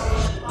precious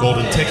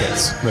golden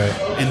tickets. Right.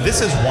 And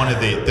this is one of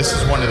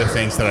the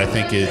things that I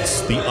think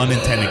is the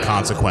unintended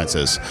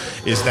consequences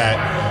is that,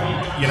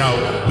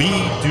 we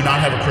do not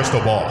have a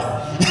crystal ball.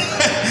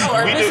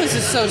 Our business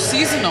is so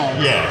seasonal.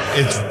 Yeah,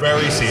 it's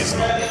very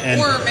seasonal.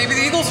 Or maybe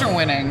the Eagles are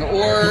winning,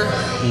 or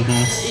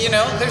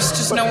there's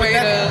just no way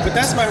to. But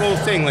that's my whole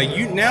thing. Like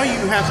now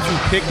you have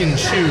to pick and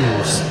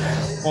choose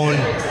on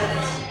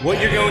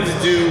what you're going to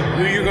do,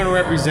 who you're going to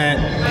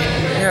represent,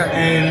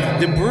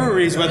 and the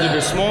breweries, whether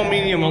they're small,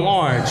 medium, or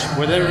large,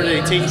 whether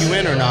they take you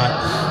in or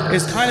not,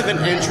 is kind of an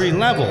entry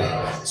level.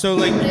 So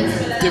like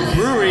the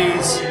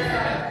breweries,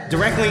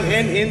 directly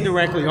and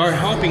indirectly, are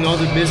helping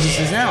other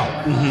businesses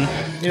out.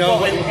 You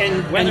know, Well,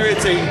 and whether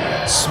it's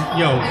a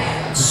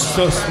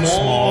so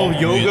small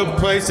yoga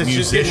place that's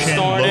just getting musician,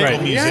 started,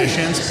 local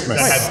musicians that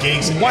have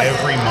gigs What?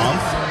 every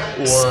month,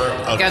 or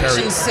a Sketch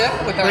very and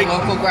Sip with our Like,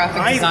 local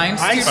graphic design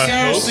I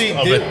studio. seriously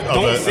Of a-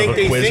 don't of a think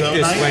they think Quizzo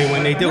this night? way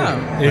when they do it.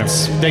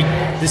 It's like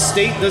the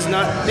state does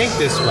not think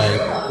this way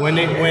when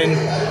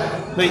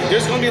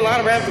there's going to be a lot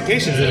of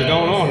ramifications that are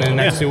going on in the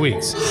next 2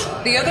 weeks.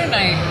 The other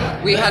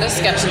night, we had a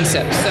sketch and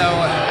sip.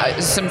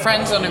 So some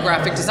friends own a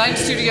graphic design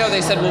studio.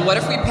 They said, well, what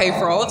if we pay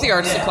for all of the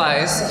art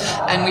supplies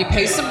and we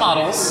pay some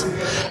models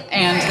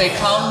and they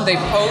come, they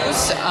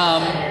pose,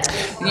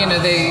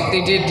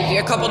 they did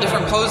a couple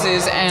different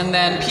poses and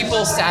then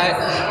people sat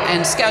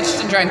and sketched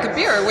and drank a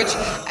beer, which,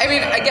 I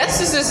mean, I guess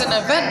this is an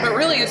event, but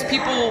really it's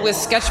people with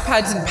sketch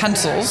pads and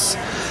pencils.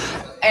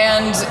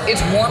 And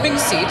it's warming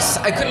seats.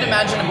 I couldn't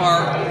imagine a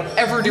bar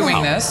ever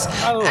doing this.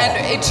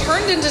 And it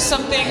turned into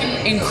something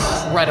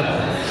incredible.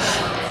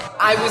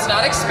 I was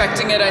not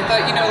expecting it. I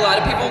thought, a lot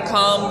of people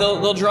come,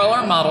 they'll draw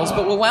our models.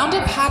 But what wound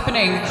up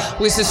happening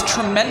was this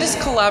tremendous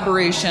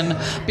collaboration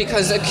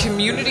because a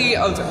community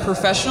of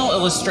professional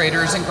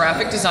illustrators and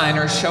graphic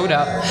designers showed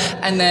up,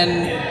 and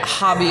then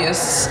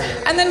hobbyists,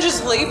 and then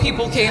just lay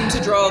people came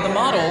to draw the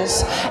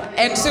models.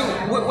 And so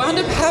what wound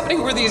up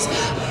happening were these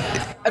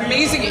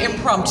amazing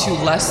impromptu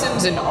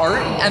lessons in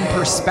art and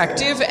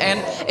perspective, and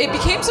it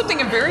became something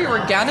very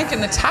organic in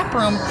the tap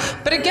room.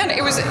 But again,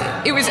 it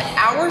was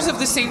hours of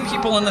the same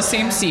people in the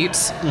same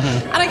seats,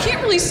 and I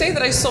can't really say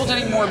that I sold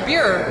any more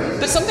beer,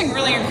 but something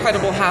really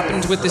incredible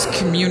happened with this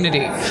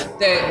community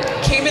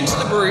that came into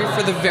the brewery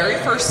for the very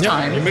first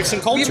time. You're mixing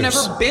cultures. We've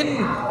never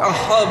been a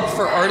hub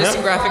for artists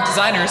and graphic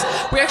designers.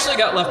 We actually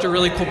got left a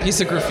really cool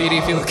piece of graffiti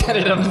if you look at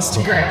it on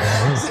Instagram,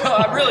 so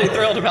I'm really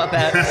thrilled about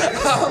that.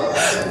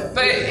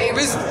 But it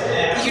was,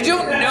 you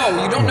don't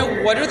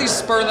know what are these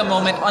spur of the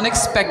moment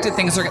unexpected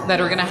things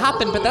that are going to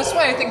happen. But that's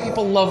why I think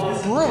people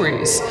love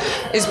breweries,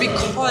 is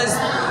because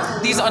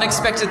these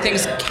unexpected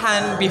things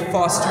can be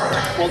fostered.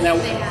 Well, now,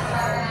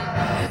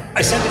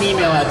 I sent an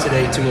email out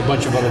today to a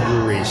bunch of other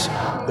breweries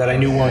that I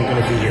knew weren't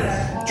going to be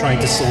here, trying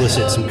to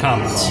solicit some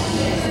comments.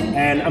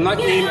 And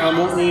I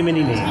won't name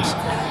any names.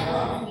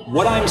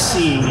 What I'm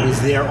seeing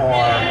is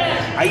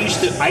I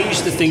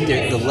used to think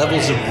that the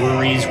levels of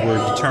breweries were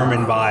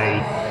determined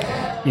by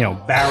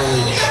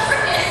barrelage,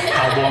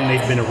 how long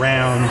they've been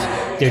around,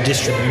 their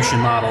distribution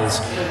models.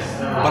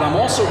 But I'm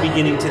also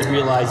beginning to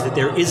realize that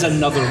there is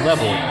another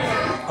level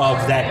of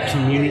that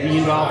community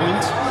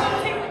involvement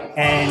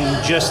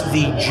and just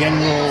the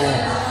general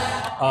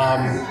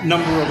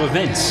number of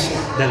events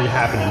that are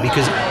happening.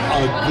 Because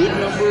a good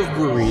number of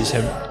breweries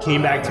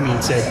came back to me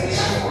and said,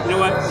 you know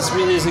what, this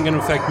really isn't going to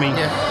affect me.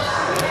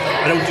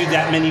 I don't do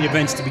that many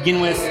events to begin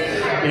with.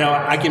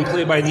 I can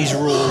play by these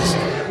rules.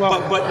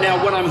 But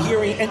now what I'm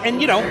hearing, and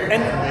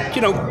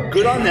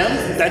good on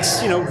them.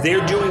 That's,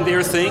 they're doing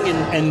their thing,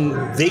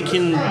 and they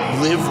can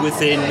live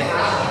within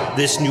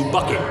this new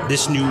bucket,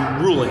 this new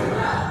ruling.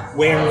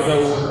 Where,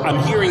 though,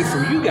 I'm hearing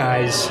from you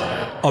guys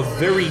a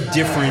very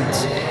different,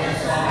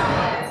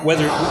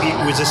 whether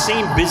it was the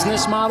same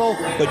business model,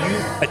 but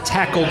you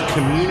tackled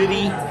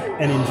community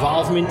and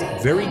involvement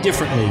very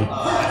differently,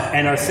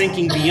 and are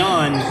thinking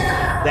beyond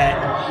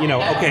that,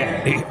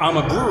 okay, I'm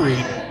a brewery,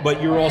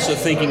 but you're also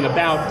thinking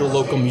about the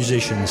local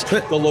musicians,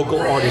 the local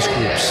artist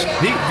groups.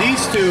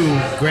 These two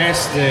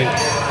grasp the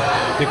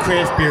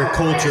craft beer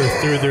culture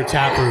through their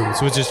tap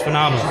rooms, which is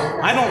phenomenal.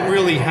 I don't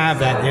really have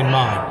that in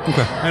mind.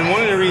 Okay. And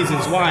one of the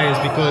reasons why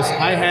is because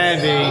I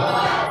have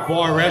a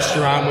bar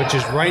restaurant which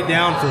is right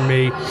down from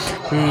me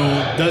who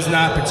does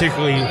not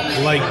particularly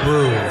like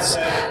breweries.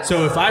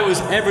 So if I was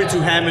ever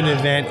to have an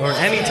event or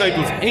any type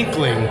of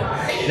inkling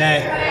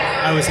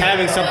that I was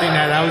having something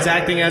that I was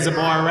acting as a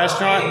bar or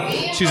restaurant,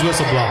 she's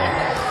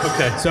whistleblower.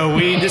 Okay. So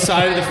we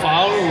decided to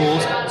follow the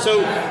rules.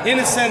 So in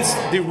a sense,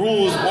 the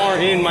rules are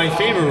in my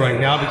favor right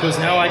now because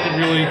now I can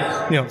really,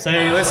 say,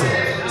 hey, listen,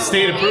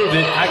 state approved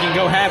it. I can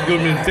go have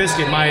Goodman Fisk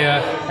at my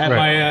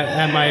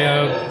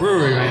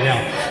brewery right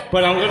now.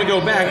 But I'm going to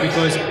go back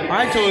because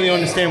I totally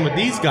understand what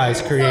these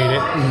guys created,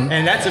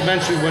 and that's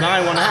eventually what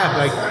I want to have.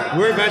 Like,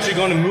 we're eventually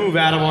going to move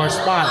out of our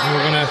spot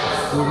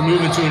and we're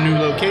moving to a new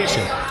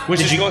location. Which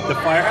Did is you go the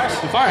Firehouse?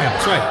 The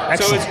Firehouse, right?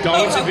 Excellent. So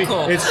it's going to be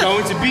cool. it's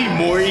going to be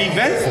more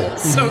eventful.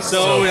 So that's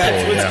cool,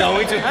 what's yeah.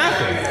 going to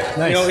happen.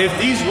 Nice. If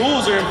these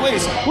rules are in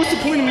place, what's the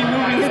point of me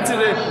moving into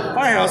the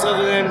Firehouse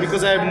other than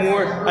because I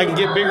can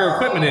get bigger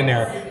equipment in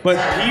there? But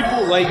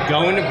people like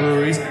going to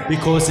breweries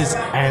because it's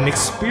an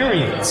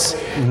experience.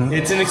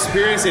 It's an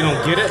experience they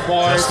don't get at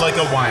bars. Just like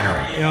a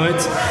winery.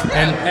 It's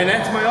and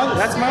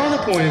that's my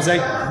other point. Is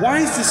like, why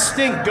is the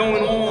stink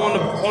going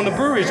on the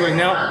breweries right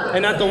now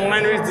and not the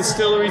wineries,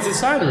 distilleries, and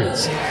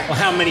cideries? Well,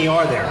 how many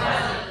are there?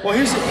 Well,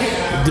 here's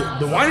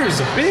the wineries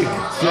are big.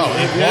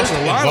 In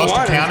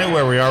Gloucester County,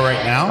 where we are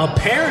right now,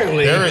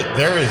 Apparently,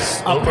 there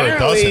is over a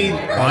dozen wineries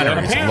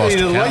in Apparently, Gloucester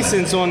the County.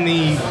 license on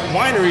the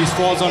wineries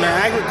falls under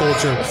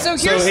agriculture, So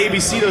so here's-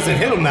 ABC doesn't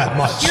hit them that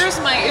much. Here's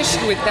my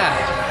issue with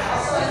that.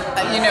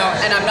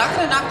 And I'm not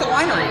going to knock the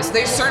wineries.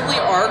 They certainly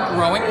are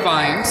growing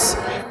vines.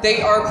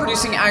 they are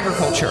producing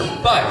agriculture.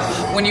 But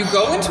when you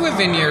go into a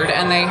vineyard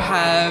and they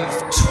have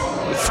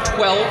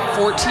 12,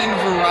 14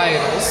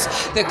 varietals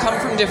that come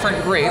from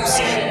different grapes,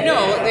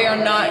 no, they are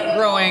not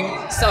growing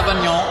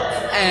Sauvignon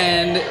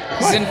and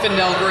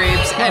Zinfandel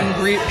grapes and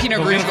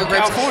Pinot Grigio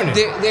grapes.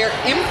 They're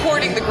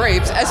importing the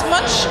grapes as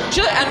much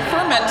and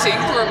fermenting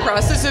through a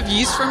process of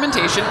yeast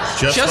fermentation,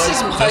 just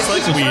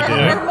like we do.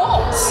 Our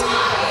malts.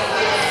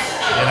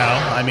 You know,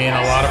 I mean,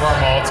 a lot of our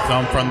malts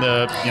come from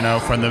the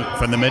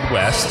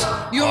Midwest.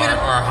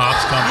 Our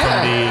hops come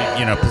from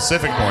the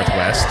Pacific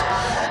Northwest.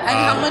 And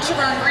how much of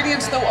our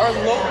ingredients, though, are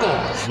local?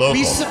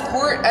 We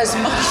support as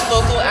much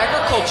local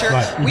agriculture.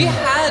 Right. We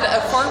had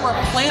a farmer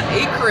plant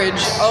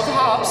acreage of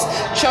hops,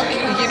 Chuck,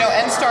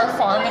 N-Star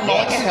Farm in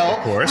Mulligan Hill.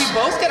 Of course. We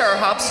both get our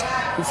hops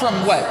from,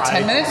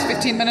 10 minutes,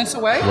 15 minutes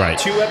away? Right.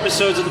 2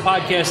 episodes of the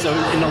podcast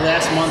in the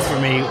last month for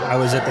me. I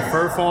was at the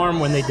Fur Farm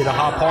when they did a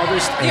hop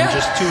harvest, and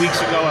just 2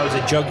 weeks ago I was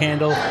at Jug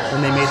Handle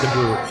when they made the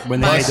brew.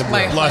 My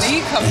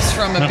honey comes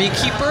from a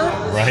beekeeper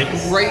right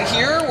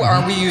here, where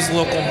we use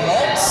local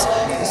malts.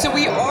 So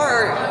we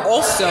are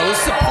also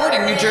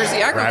supporting New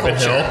Jersey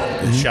agriculture.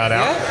 Rabbit Hill, shout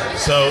out.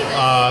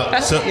 Yeah.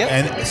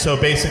 So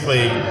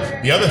basically,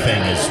 the other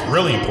thing is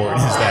really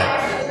important is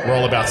that we're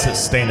all about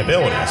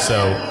sustainability.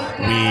 So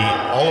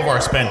all of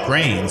our spent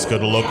grains go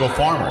to local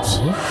farmers.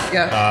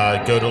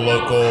 Go to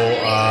local,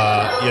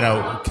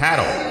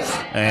 cattle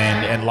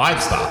and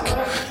livestock,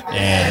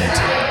 and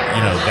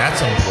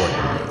that's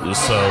important.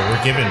 So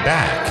we're giving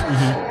back,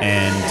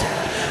 and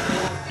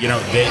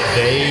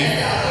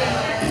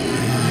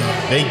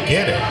they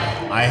get it.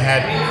 I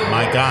had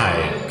my guy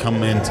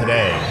come in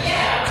today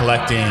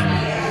collecting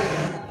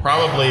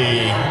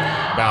probably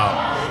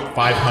about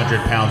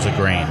 500 pounds of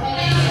grain.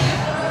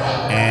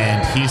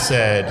 And he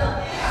said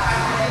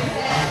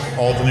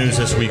all the news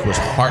this week was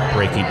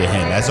heartbreaking to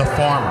him as a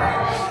farmer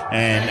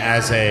and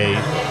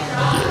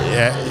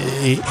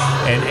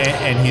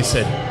and he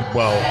said,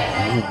 well,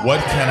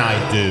 what can I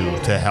do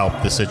to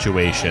help the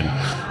situation?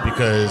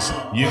 Because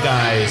you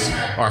guys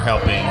are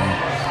helping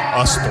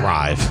us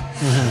thrive.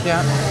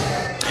 Yeah.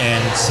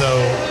 And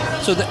so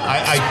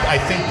I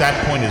think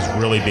that point is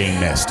really being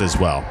missed as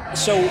well.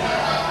 So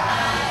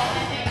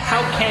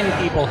how can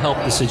people help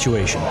the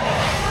situation?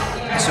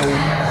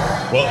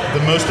 Well,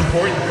 the most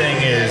important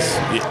thing is,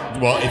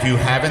 if you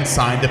haven't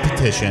signed the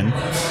petition,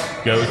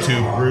 go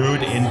to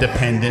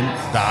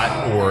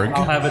brewedindependent.org.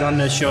 I'll have it on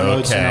the show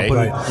notes. Okay. And I'll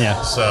put it,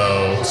 yeah.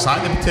 So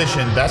sign the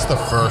petition. That's the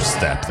first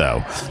step,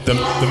 though. The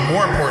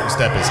more important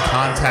step is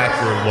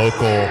contact your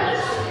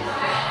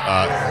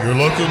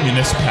local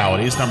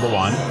municipalities, number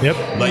one. Yep.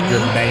 Let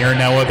your mayor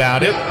know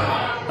about it.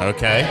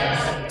 Okay.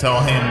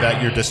 Tell him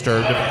that you're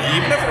disturbed,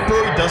 even if a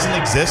brewery doesn't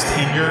exist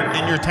in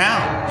your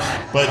town.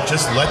 But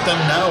just let them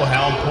know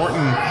how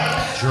important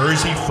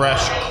Jersey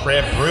Fresh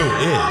Craft Brew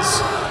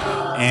is,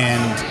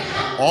 and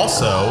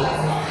also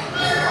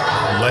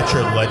let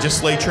your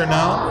legislature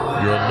know,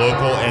 your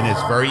local, and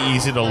it's very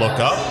easy to look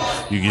up.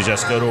 You can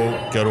just go to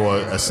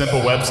a simple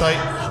website,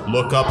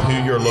 look up who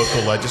your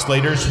local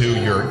legislators, who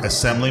your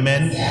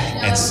assemblymen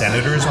and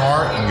senators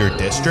are in your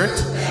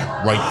district,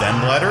 write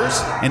them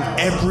letters, and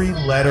every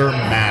letter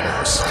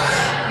matters.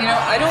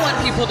 I don't want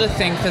people to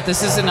think that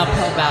this is an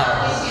uphill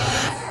battle.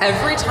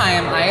 Every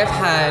time I have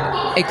had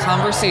a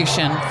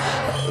conversation,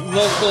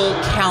 local,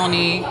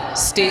 county,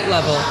 state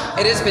level,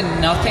 it has been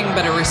nothing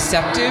but a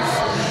receptive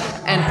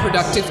and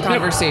productive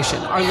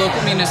conversation. Our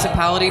local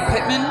municipality,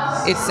 Pittman,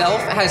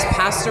 itself has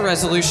passed a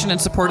resolution in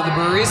support of the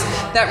breweries.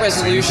 That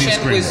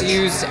resolution was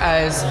used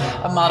as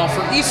a model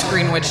for East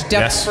Greenwich,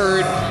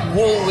 Deptford,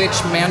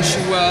 Woolwich,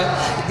 Mantua.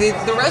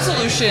 The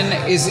resolution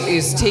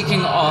is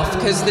taking off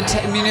because the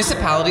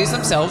municipalities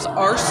themselves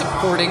are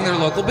supporting their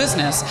local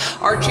business.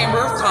 Our Chamber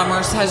of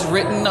Commerce has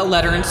written a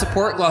letter in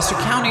support. Gloucester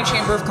County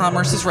Chamber of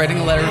Commerce is writing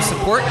a letter of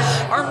support.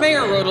 Our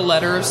mayor wrote a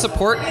letter of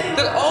support.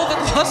 All the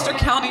Gloucester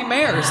County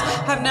mayors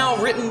have now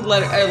written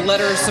a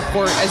letter of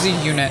support as a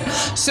unit.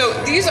 So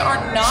these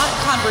are not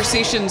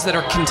conversations that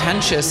are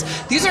contentious.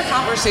 These are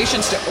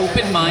conversations to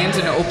open minds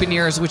and open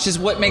ears, which is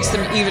what makes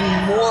them even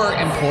more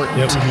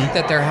important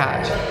that they're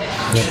had.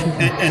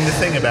 And the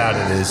thing about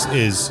it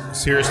is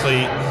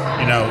seriously,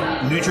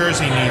 New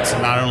Jersey needs to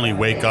not only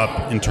wake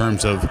up in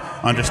terms of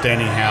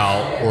understanding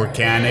how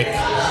organic,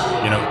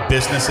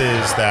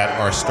 businesses that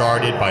are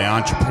started by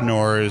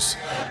entrepreneurs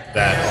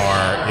that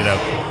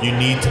are, you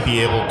need to be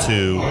able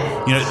to,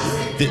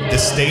 the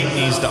state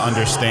needs to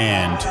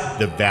understand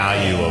the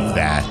value of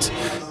that.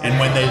 And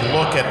when they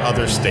look at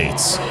other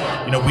states,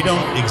 we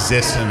don't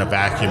exist in a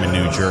vacuum in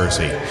New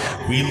Jersey.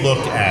 We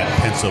look at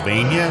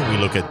Pennsylvania, we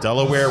look at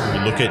Delaware, we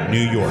look at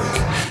New York,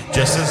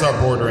 just as our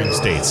bordering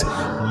states.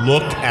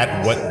 Look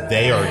at what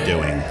they are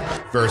doing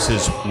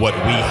versus what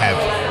we have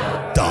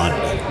done.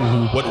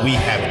 What we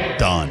have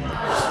done,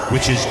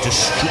 which is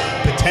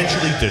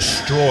potentially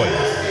destroy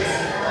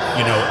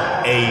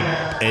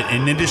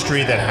an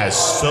industry that has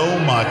so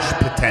much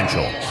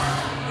potential.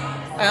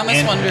 I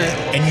almost wonder.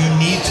 And you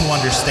need to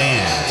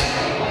understand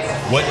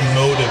what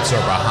motives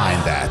are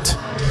behind that.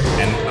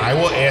 And I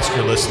will ask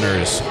your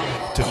listeners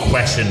to to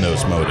question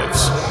those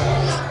motives.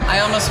 I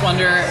almost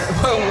wonder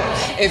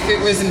if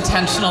it was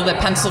intentional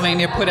that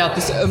Pennsylvania put out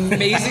this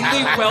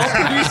amazingly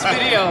well-produced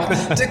video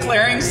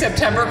declaring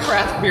September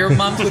Craft Beer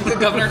Month with the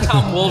Governor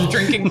Tom Wolf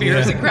drinking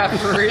beers at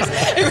craft breweries.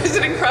 It was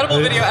an incredible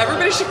video.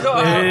 Everybody should go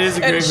out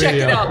and check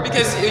it out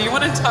because you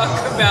want to talk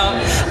about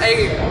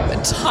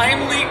a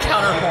timely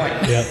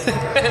counterpoint. Yep.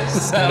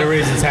 They're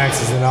raising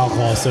taxes and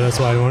alcohol, so that's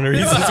why one of the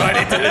reasons why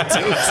they did it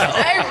too. So.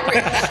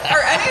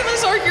 Are any of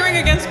us arguing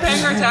against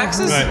paying our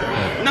taxes? Right.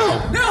 No.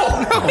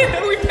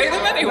 We pay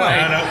them anyway.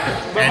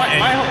 But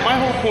my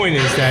whole point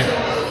is that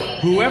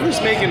whoever's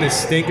making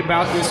us think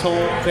about this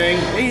whole thing,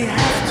 they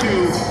have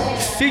to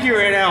figure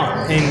it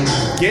out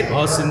and get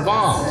us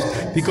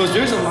involved. Because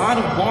there's a lot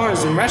of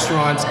bars and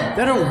restaurants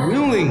that are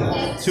willing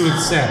to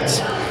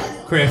accept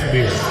craft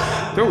beer.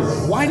 They're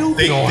wide open.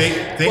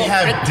 They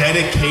have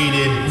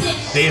dedicated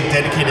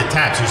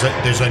taps.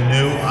 There's a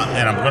new,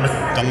 and I'm gonna.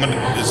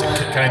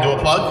 Can I do a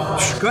plug?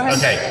 Go ahead.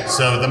 Okay,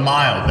 so the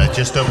Mile that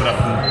just opened up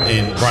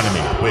in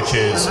Runnymede, which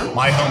is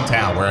my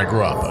hometown where I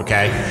grew up.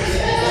 Okay,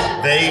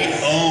 they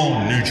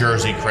own New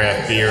Jersey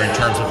craft beer in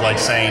terms of like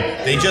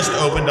saying they just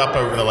opened up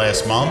over the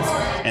last month,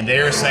 and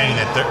they are saying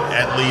that they're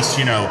at least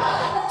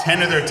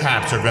 10 of their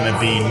taps are going to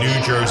be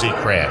New Jersey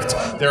craft.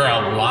 There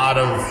are a lot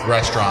of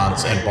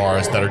restaurants and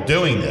bars that are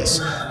doing this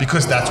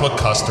because that's what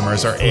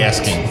customers are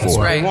asking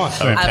for. Right.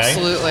 Okay?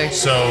 Absolutely.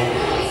 So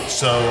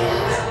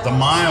the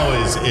Mile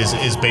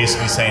is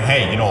basically saying,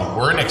 hey,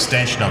 we're an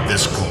extension of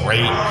this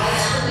great,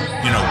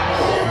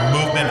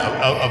 movement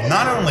of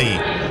not only.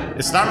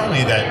 It's not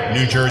only that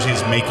New Jersey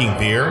is making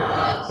beer,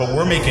 but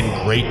we're making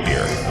great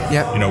beer.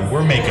 Yep.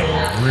 We're making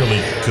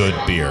really good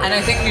beer. And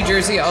I think New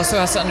Jersey also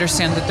has to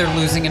understand that they're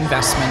losing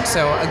investment.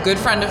 So a good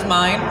friend of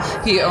mine,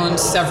 he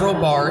owns several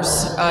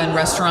bars and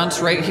restaurants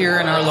right here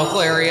in our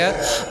local area,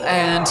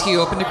 and he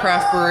opened a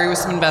craft brewery with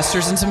some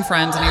investors and some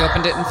friends, and he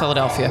opened it in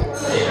Philadelphia.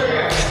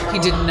 He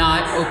did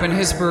not open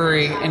his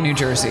brewery in New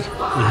Jersey,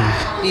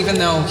 even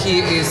though he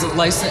is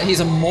licensed. He's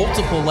a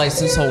multiple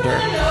license holder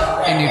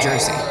in New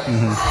Jersey.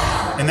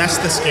 And that's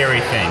the scary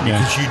thing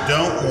because you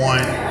don't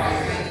want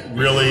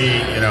really,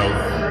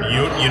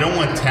 you don't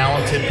want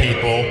talented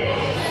people,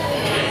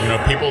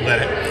 people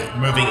that are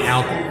moving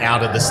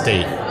out of the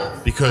state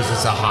because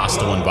it's a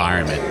hostile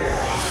environment.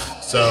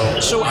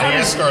 So I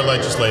ask our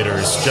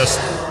legislators just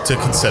to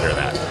consider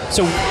that.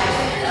 So,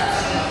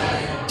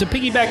 to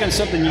piggyback on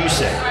something you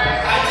said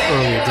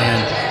earlier,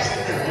 Dan,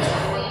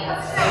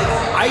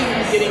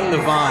 I'm getting the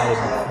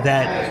vibe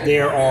that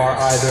there are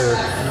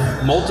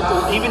either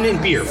multiple, even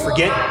in beer.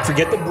 Forget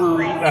the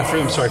brewery.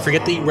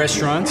 Forget the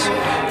restaurants.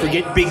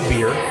 Forget big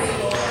beer.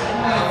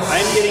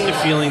 I'm getting the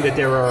feeling that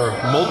there are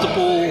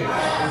multiple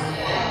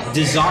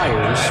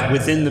desires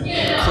within the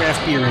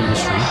craft beer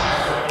industry,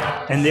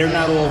 and they're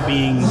not all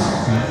being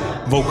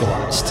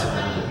vocalized.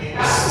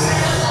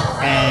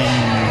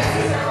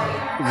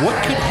 And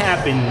what could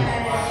happen?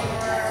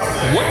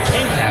 What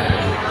can happen?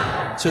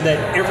 So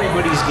that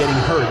everybody's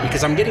getting heard,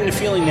 because I'm getting the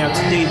feeling now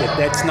today that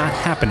that's not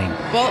happening.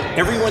 Well,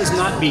 everyone's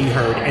not being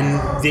heard,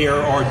 and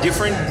there are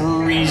different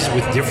breweries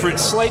with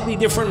slightly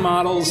different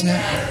models,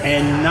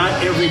 and not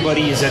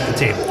everybody is at the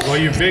table. Well,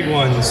 your big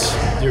ones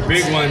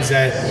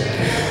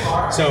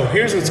that. So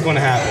here's what's going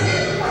to happen.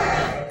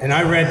 And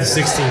I read the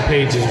 16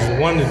 pages.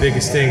 One of the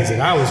biggest things that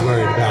I was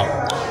worried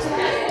about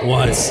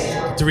was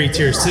the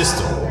 3-tier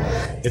system.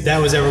 If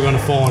that was ever going to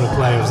fall into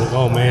play, I was like,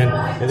 oh man,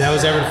 if that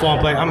was ever to fall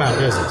into play, I'm out of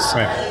business.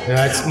 Right. And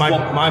that's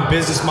my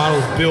business model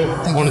is built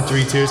on a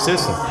 3-tier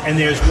system. And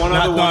there's one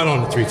other one. Not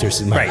on a 3-tier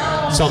system. Right.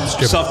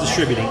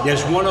 Self-distributing.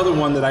 There's one other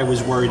one that I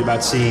was worried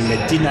about seeing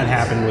that did not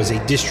happen was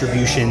a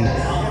distribution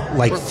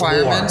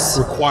requirements.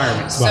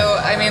 Requirements. So,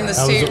 I mean, the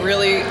state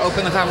really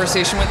opened the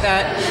conversation with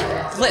that.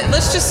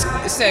 Let's just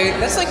say,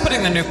 that's like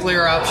putting the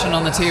nuclear option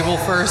on the table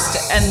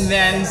first and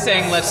then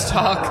saying, let's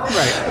talk.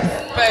 Right.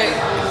 But,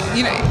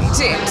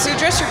 to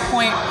address your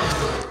point,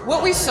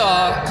 what we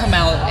saw come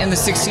out in the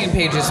 16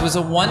 pages was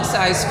a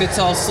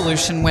one-size-fits-all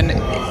solution when,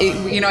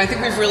 I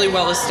think we've really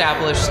well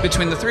established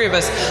between the three of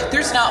us,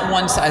 there's not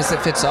one size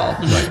that fits all.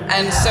 Right.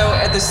 And so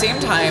at the same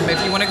time,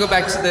 if you want to go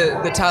back to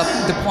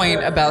the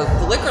point about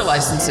the liquor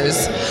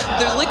licenses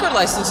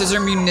are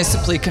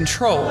municipally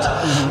controlled.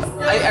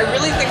 Mm-hmm. I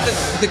really think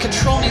that the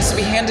control needs to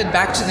be handed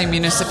back to the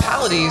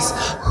municipalities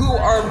who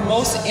are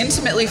most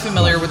intimately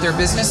familiar with their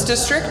business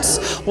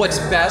districts, what's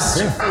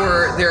best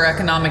for their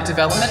economic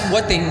development,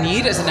 what they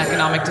need as an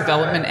economic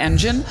development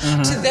engine,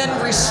 to then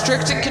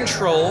restrict and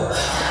control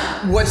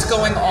what's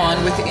going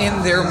on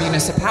within their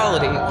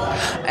municipality.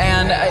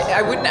 And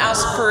I wouldn't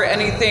ask for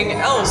anything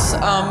else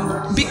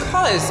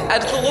because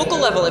at the local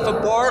level, if a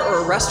bar or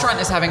a restaurant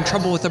is having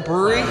trouble with a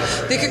brewery,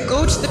 they can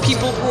go to the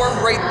people who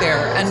are right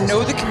there and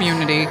know the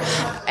community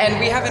and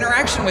we have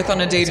interaction with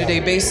on a day-to-day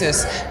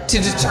basis to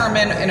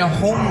determine in a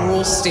home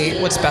rule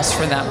state what's best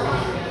for them.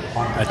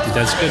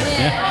 That's good.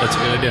 Yeah, that's a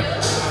good idea.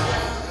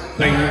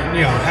 Like,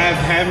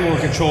 have more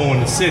control in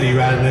the city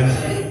rather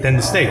than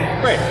the state.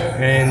 Right.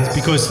 And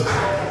because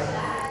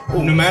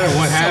no matter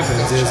what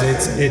happens,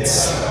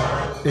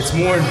 it's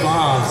more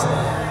involved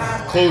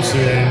closer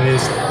than it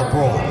is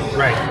abroad.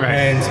 Right.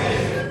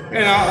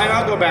 And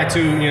I'll go back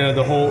to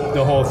the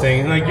whole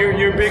thing. Like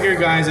your bigger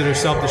guys that are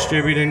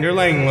self-distributing, they're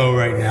laying low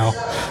right now.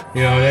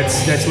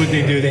 That's what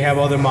they do. They have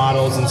other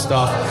models and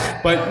stuff,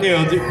 but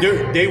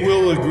they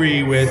will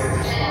agree with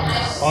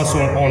us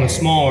on the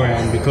smaller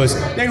end because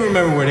they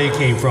remember where they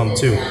came from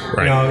too.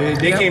 Right.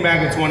 They came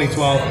back in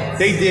 2012.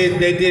 They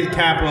did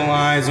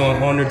capitalize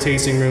on their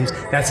tasting rooms.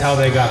 That's how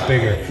they got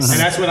bigger, and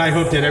that's what I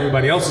hope that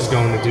everybody else is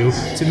going to do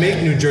to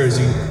make New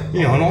Jersey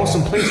an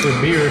awesome place for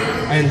beer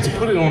and to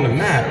put it on the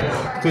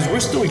map. Because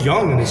we're still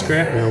young in this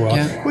craft beer world.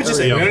 Yeah. Which is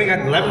we only got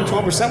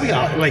 11-12%. We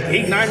got like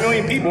 8-9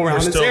 million people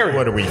around this area.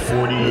 What are we,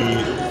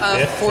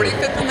 45th?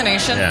 45th in the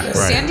nation. Yeah, right.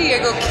 San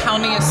Diego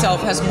County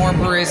itself has more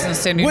breweries than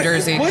state New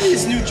Jersey. What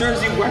is New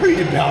Jersey worried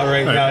about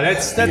right now?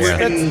 That's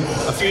In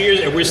a few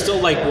years, we're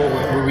still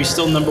were we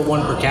still number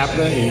one per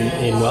capita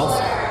in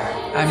wealth?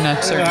 I'm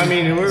not certain. I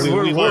mean,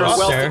 we're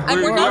up there.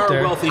 And we're not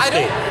a wealthy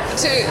state.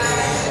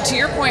 To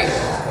your point,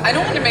 I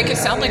don't want to make it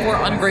sound like we're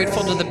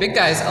ungrateful to the big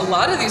guys. A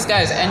lot of these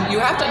guys, and you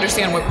have to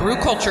understand what brew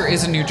culture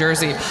is in New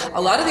Jersey.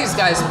 A lot of these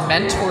guys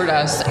mentored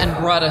us and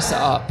brought us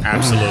up.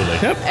 Absolutely.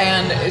 Yep.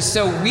 And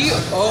so we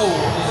owe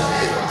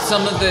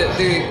some of the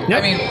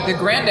the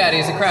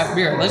granddaddies of craft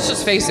beer. Let's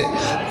just face it.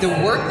 The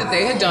work that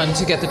they had done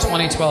to get the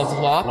 2012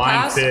 law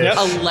passed Fish,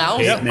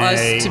 allows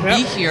us to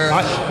be here.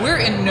 We're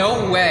in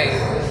no way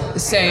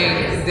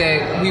saying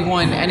that we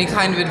won any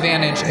kind of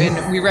advantage,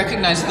 and we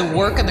recognize the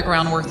work and the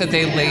groundwork that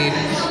they laid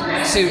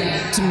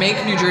to make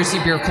New Jersey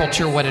beer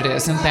culture what it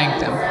is, and thank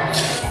them.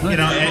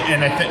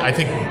 And I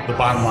think the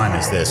bottom line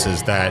is this: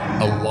 is that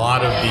a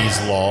lot of these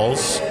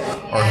laws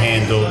are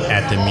handled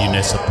at the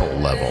municipal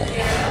level,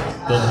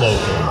 the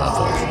local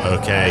level.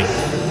 Okay,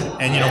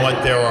 and you know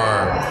what? There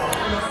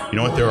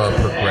are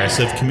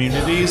progressive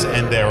communities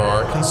and there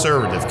are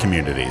conservative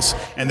communities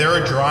and there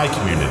are dry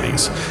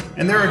communities.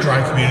 And there are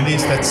dry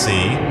communities that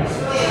see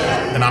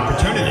an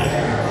opportunity,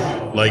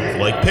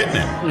 like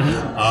Pittman.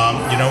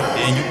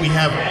 And we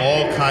have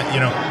all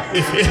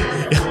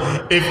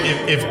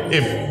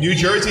if New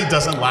Jersey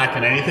doesn't lack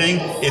in anything,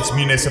 it's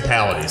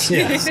municipalities.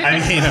 Yes. I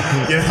mean,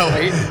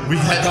 we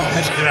had,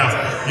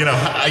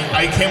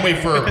 I can't wait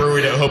for a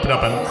brewery to open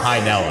up in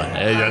High-Nella.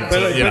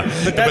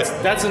 But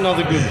that's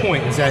another good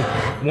point. Is that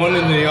one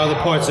of the other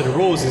parts of the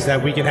rules is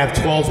that we can have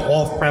 12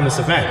 off-premise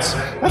events.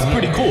 That's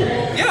pretty cool.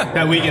 Yeah.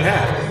 That we can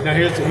have. Now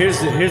here's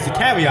the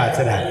caveat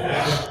to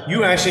that.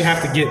 You actually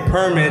have to get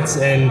permits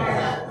and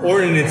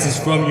ordinances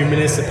from your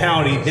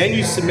municipality. Then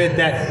you submit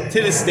that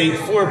to the state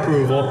for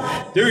approval.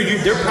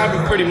 They're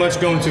probably pretty much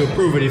going to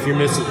approve it if your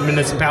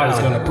municipality is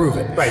going to approve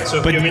it. Right. So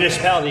if your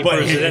municipality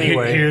approves it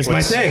anyway. Here's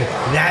my thing.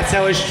 That's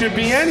how it should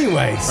be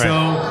anyway. So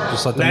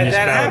Just let the that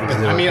municipalities happens.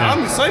 do it. I mean,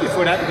 I'm excited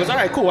for that because all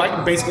right, cool. I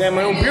can basically have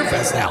my own beer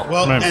fest now.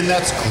 Well, and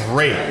that's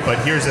great, but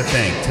here's the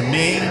thing. To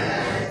me,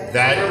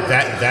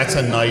 that's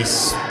a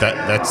nice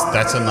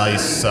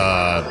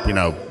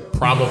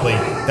probably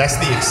that's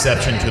the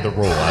exception to the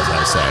rule, as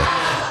I say.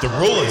 The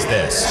rule is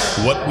this: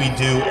 what we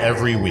do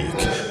every week,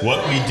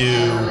 what we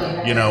do,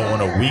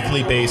 on a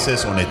weekly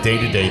basis, on a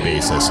day-to-day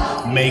basis,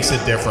 makes a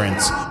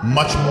difference,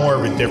 much more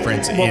of a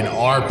difference in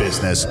our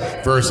business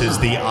versus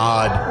the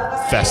odd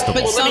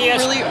festival. But some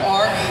really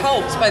are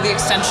helped by the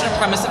extension of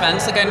premise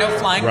events. Like I know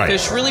Flying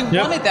Fish really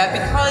wanted that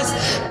because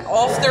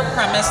off their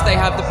premise they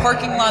have the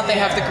parking lot, they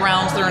have the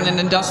grounds, they're in an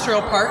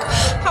industrial park.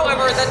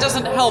 However, that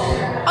doesn't help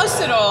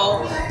us at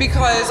all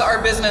because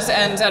our business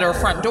ends at our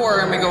front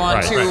door and we go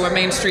on to a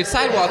main street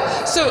sidewalk.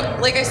 So,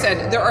 like I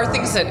said, there are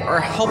things that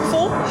are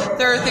helpful,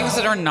 there are things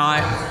that are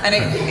not, and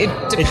it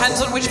depends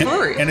on which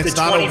brewery. And it's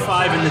the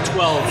 25 and the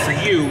 12 for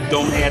you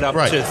don't add up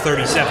to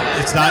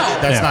 37. It's not.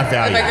 No. That's not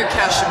value. If I could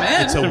cash them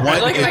in, It's a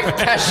one. I could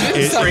cash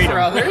in some for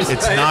others.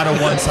 It's not a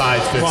one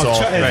size fits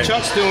all. If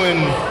Chuck's doing,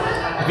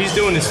 if he's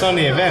doing the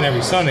Sunday event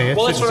every Sunday, it's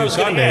Well, that's what I was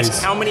going to Sundays.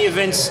 ask. How many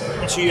events?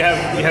 So you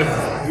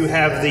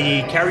have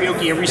the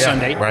karaoke every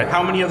Sunday. Right.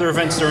 How many other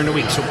events during the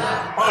week? So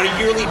on a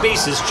yearly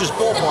basis, just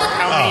ballpark,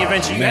 how many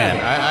events do you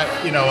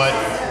have? You know what?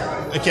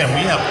 Again,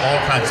 we have all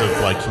kinds of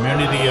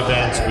community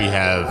events. We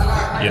have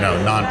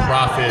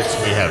nonprofits.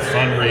 We have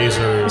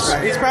fundraisers.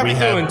 He's probably we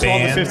have doing 12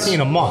 bands. to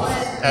 15 a month.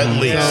 At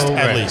least, So,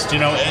 at least.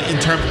 In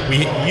terms,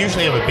 we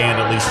usually have a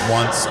band at least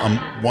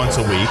once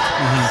a week.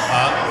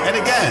 And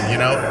again,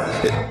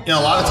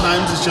 a lot of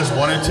times it's just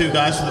one or two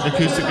guys with an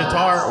acoustic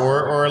guitar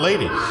or a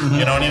lady.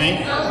 You know what I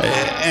mean?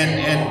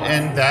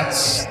 And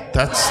that's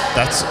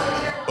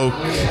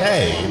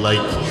okay.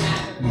 Like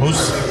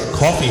most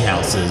coffee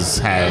houses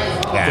have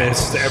that.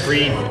 It's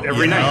every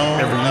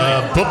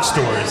night.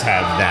 Bookstores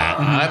have that.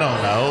 I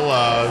don't know.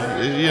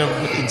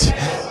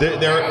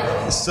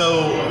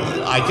 So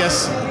I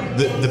guess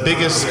the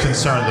biggest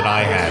concern that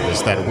I have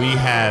is that we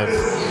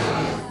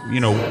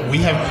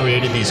have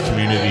created these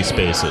community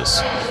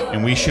spaces,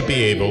 and we should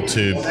be able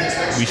to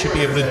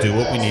do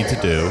what we need to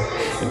do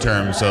in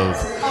terms of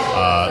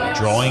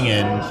drawing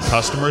in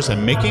customers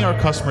and making our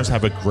customers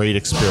have a great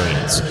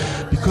experience.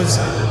 Because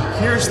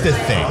here's the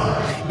thing: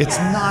 it's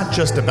not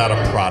just about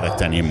a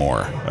product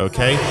anymore,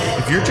 okay?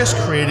 If you're just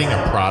creating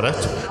a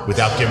product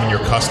without giving your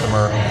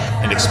customer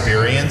an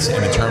experience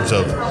and in terms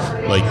of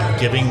like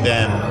giving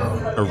them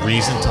a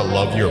reason to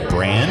love your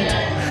brand,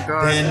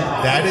 then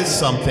that is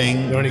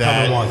something You only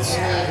come in once.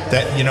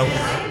 that, you know,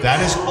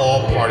 that is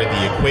all part of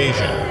the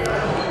equation.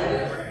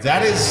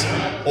 That is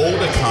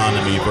old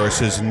economy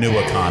versus new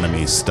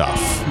economy stuff,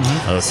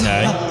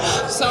 okay?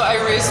 So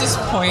I raised this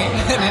point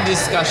in a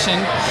discussion,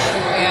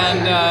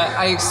 and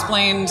I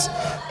explained,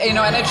 and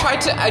I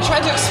tried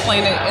to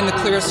explain it in the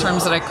clearest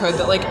terms that I could.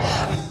 That like,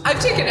 I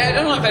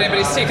don't know if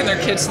anybody's taken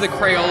their kids to the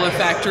Crayola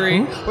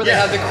factory, where they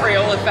have the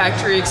Crayola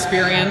factory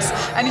experience.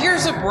 And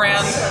here's a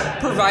brand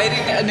providing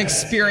an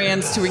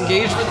experience to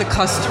engage with the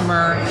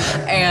customer,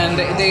 and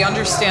they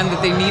understand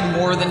that they need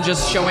more than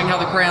just showing how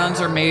the crayons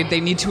are made.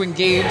 They need to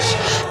engage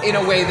in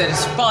a way that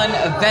is fun,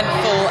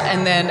 eventful,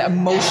 and then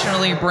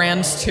emotionally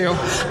brands too.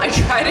 I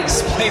tried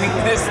explaining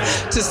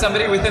this to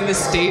somebody within the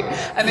state,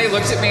 and they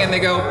looked at me and they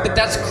go, "But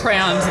that's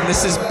crayons and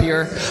this is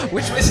beer,"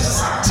 which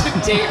was to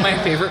date my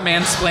favorite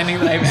mansplaining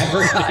that I've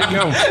ever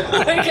gotten.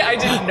 Like, I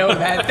didn't know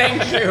that.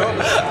 Thank you.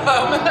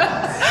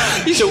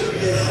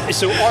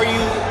 So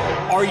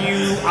are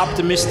you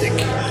optimistic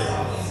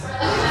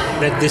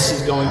that this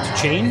is going to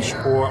change,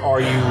 or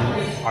are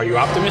you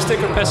optimistic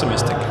or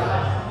pessimistic?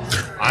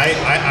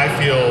 I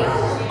feel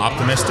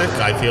optimistic.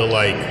 I feel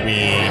like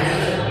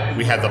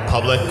we had the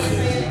public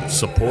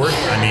support.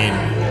 I mean,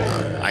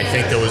 I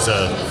think there was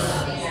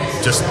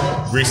just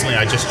recently,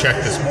 I just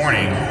checked this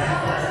morning,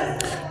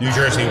 New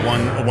Jersey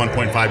won a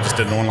 1.5, just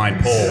did an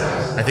online poll.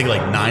 I think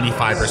like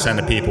 95%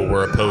 of people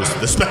were opposed to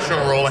the special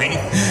ruling,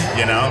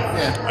 you know?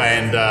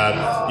 And,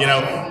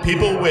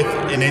 people with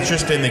an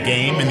interest in the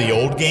game, in the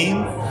old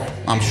game,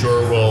 I'm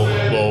sure will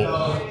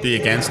be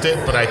against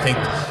it. But I think,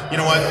 you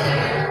know what,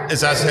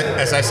 as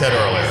I said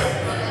earlier,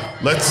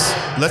 let's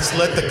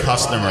let the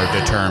customer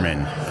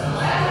determine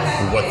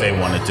what they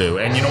want to do.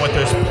 And you know what?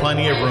 There's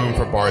plenty of room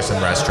for bars and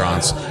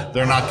restaurants.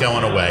 They're not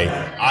going away.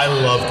 I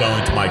love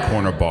going to my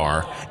corner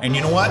bar. And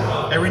you know what?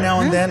 Every now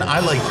and then, I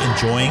like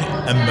enjoying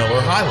a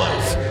Miller High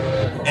Life.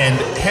 And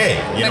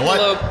hey, you know what?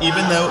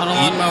 Even though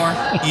I'm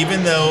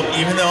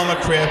a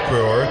craft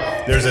brewer,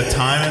 there's a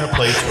time and a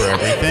place for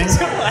everything.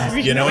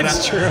 You know,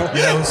 it's true.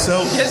 You know,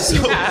 so it's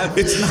not.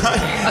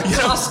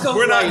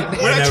 We're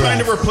not trying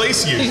to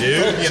replace you,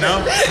 dude. You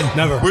know,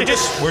 Never. We're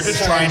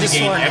just trying to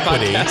gain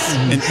equity,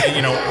 and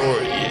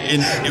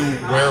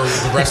where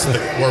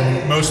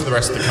most of the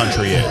rest of the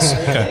country is,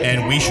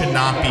 and we should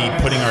not be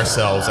putting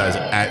ourselves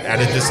at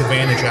a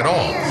disadvantage at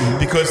all,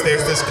 because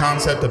there's this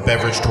concept of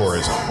beverage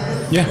tourism.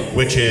 Yeah.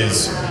 Which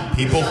is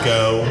people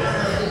go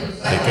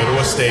to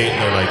a state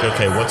and they're like,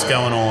 okay, what's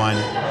going on?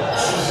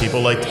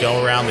 People like to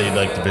go around, they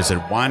like to visit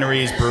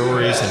wineries,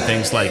 breweries, and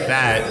things like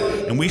that.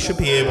 And we should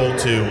be able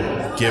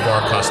to give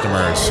our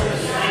customers,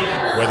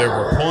 whether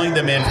we're pulling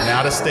them in from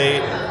out of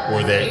state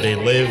or they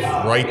live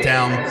right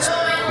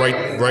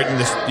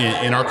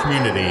in our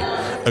community,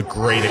 a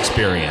great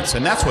experience.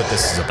 And that's what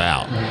this is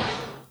about.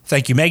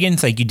 Thank you, Megan.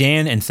 Thank you,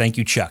 Dan. And thank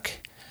you, Chuck.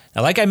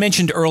 Now, like I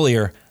mentioned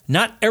earlier,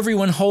 not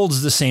everyone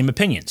holds the same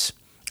opinions.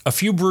 A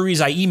few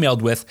breweries I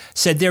emailed with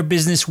said their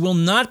business will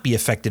not be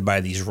affected by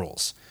these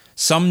rules.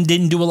 Some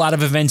didn't do a lot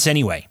of events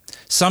anyway.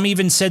 Some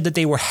even said that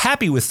they were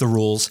happy with the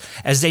rules,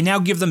 as they now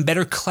give them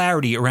better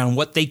clarity around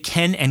what they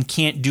can and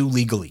can't do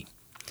legally.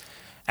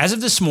 As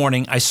of this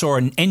morning, I saw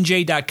an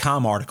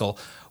NJ.com article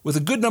with a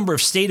good number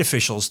of state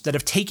officials that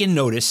have taken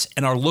notice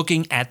and are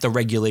looking at the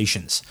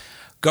regulations.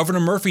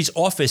 Governor Murphy's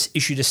office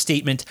issued a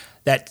statement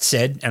that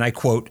said, and I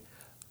quote,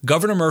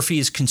 "Governor Murphy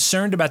is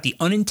concerned about the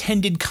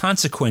unintended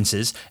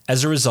consequences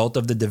as a result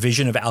of the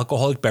Division of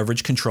Alcoholic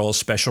Beverage Control's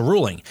special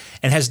ruling,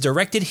 and has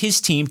directed his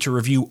team to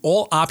review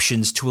all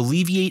options to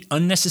alleviate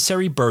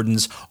unnecessary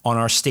burdens on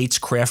our state's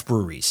craft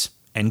breweries."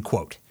 End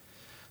quote.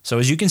 So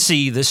as you can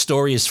see, this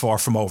story is far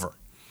from over.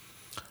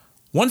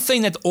 One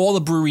thing that all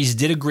the breweries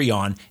did agree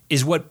on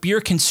is what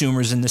beer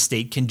consumers in the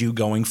state can do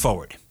going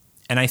forward.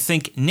 And I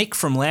think Nick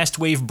from Last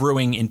Wave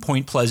Brewing in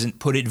Point Pleasant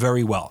put it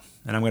very well,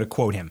 and I'm going to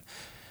quote him.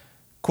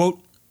 Quote,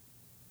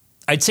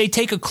 "I'd say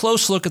take a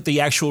close look at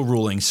the actual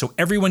rulings so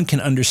everyone can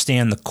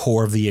understand the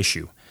core of the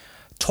issue.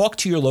 Talk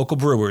to your local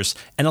brewers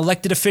and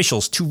elected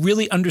officials to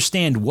really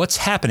understand what's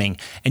happening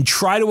and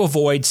try to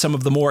avoid some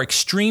of the more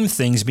extreme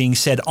things being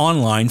said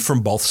online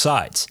from both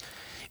sides.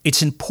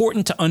 It's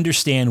important to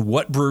understand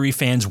what brewery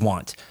fans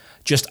want.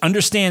 Just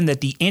understand that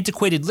the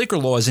antiquated liquor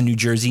laws in New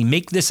Jersey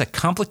make this a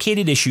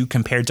complicated issue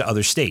compared to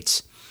other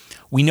states.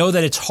 We know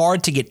that it's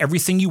hard to get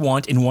everything you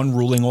want in one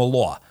ruling or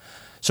law.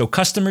 So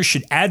customers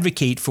should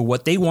advocate for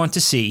what they want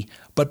to see,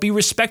 but be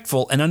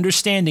respectful and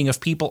understanding of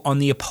people on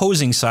the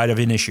opposing side of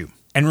an issue.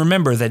 And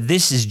remember that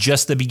this is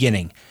just the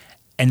beginning,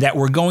 and that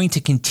we're going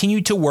to continue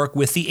to work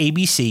with the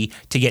ABC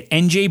to get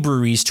NJ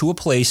Breweries to a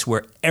place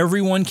where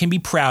everyone can be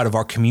proud of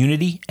our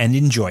community and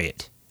enjoy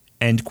it."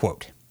 End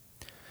quote.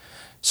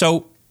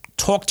 So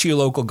talk to your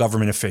local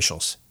government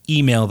officials,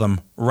 email them,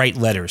 write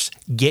letters,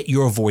 get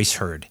your voice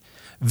heard.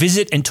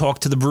 Visit and talk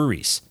to the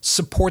breweries,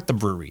 support the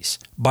breweries,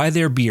 buy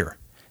their beer.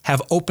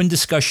 have open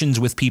discussions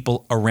with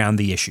people around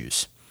the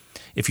issues.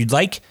 If you'd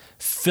like,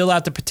 fill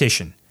out the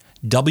petition,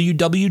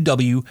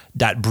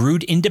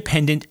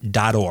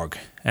 www.brewedindependent.org,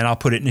 and I'll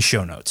put it in the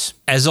show notes.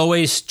 As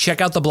always,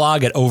 check out the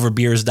blog at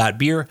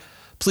overbeers.beer.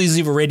 Please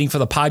leave a rating for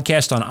the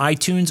podcast on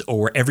iTunes or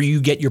wherever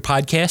you get your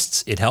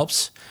podcasts. It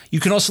helps. You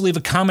can also leave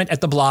a comment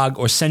at the blog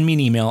or send me an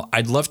email.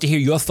 I'd love to hear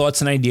your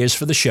thoughts and ideas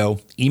for the show.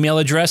 Email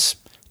address,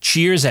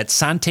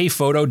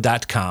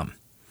 cheers@santefoto.com.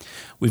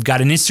 We've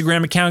got an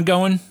Instagram account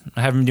going.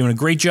 I haven't been doing a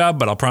great job,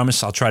 but I'll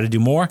promise I'll try to do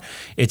more.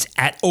 It's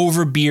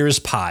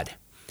 @overbeerspod.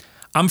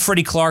 I'm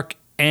Freddie Clark,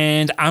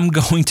 and I'm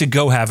going to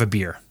go have a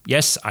beer.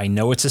 Yes, I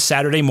know it's a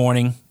Saturday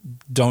morning.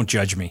 Don't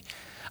judge me.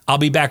 I'll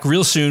be back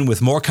real soon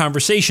with more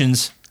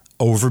conversations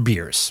over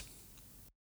beers.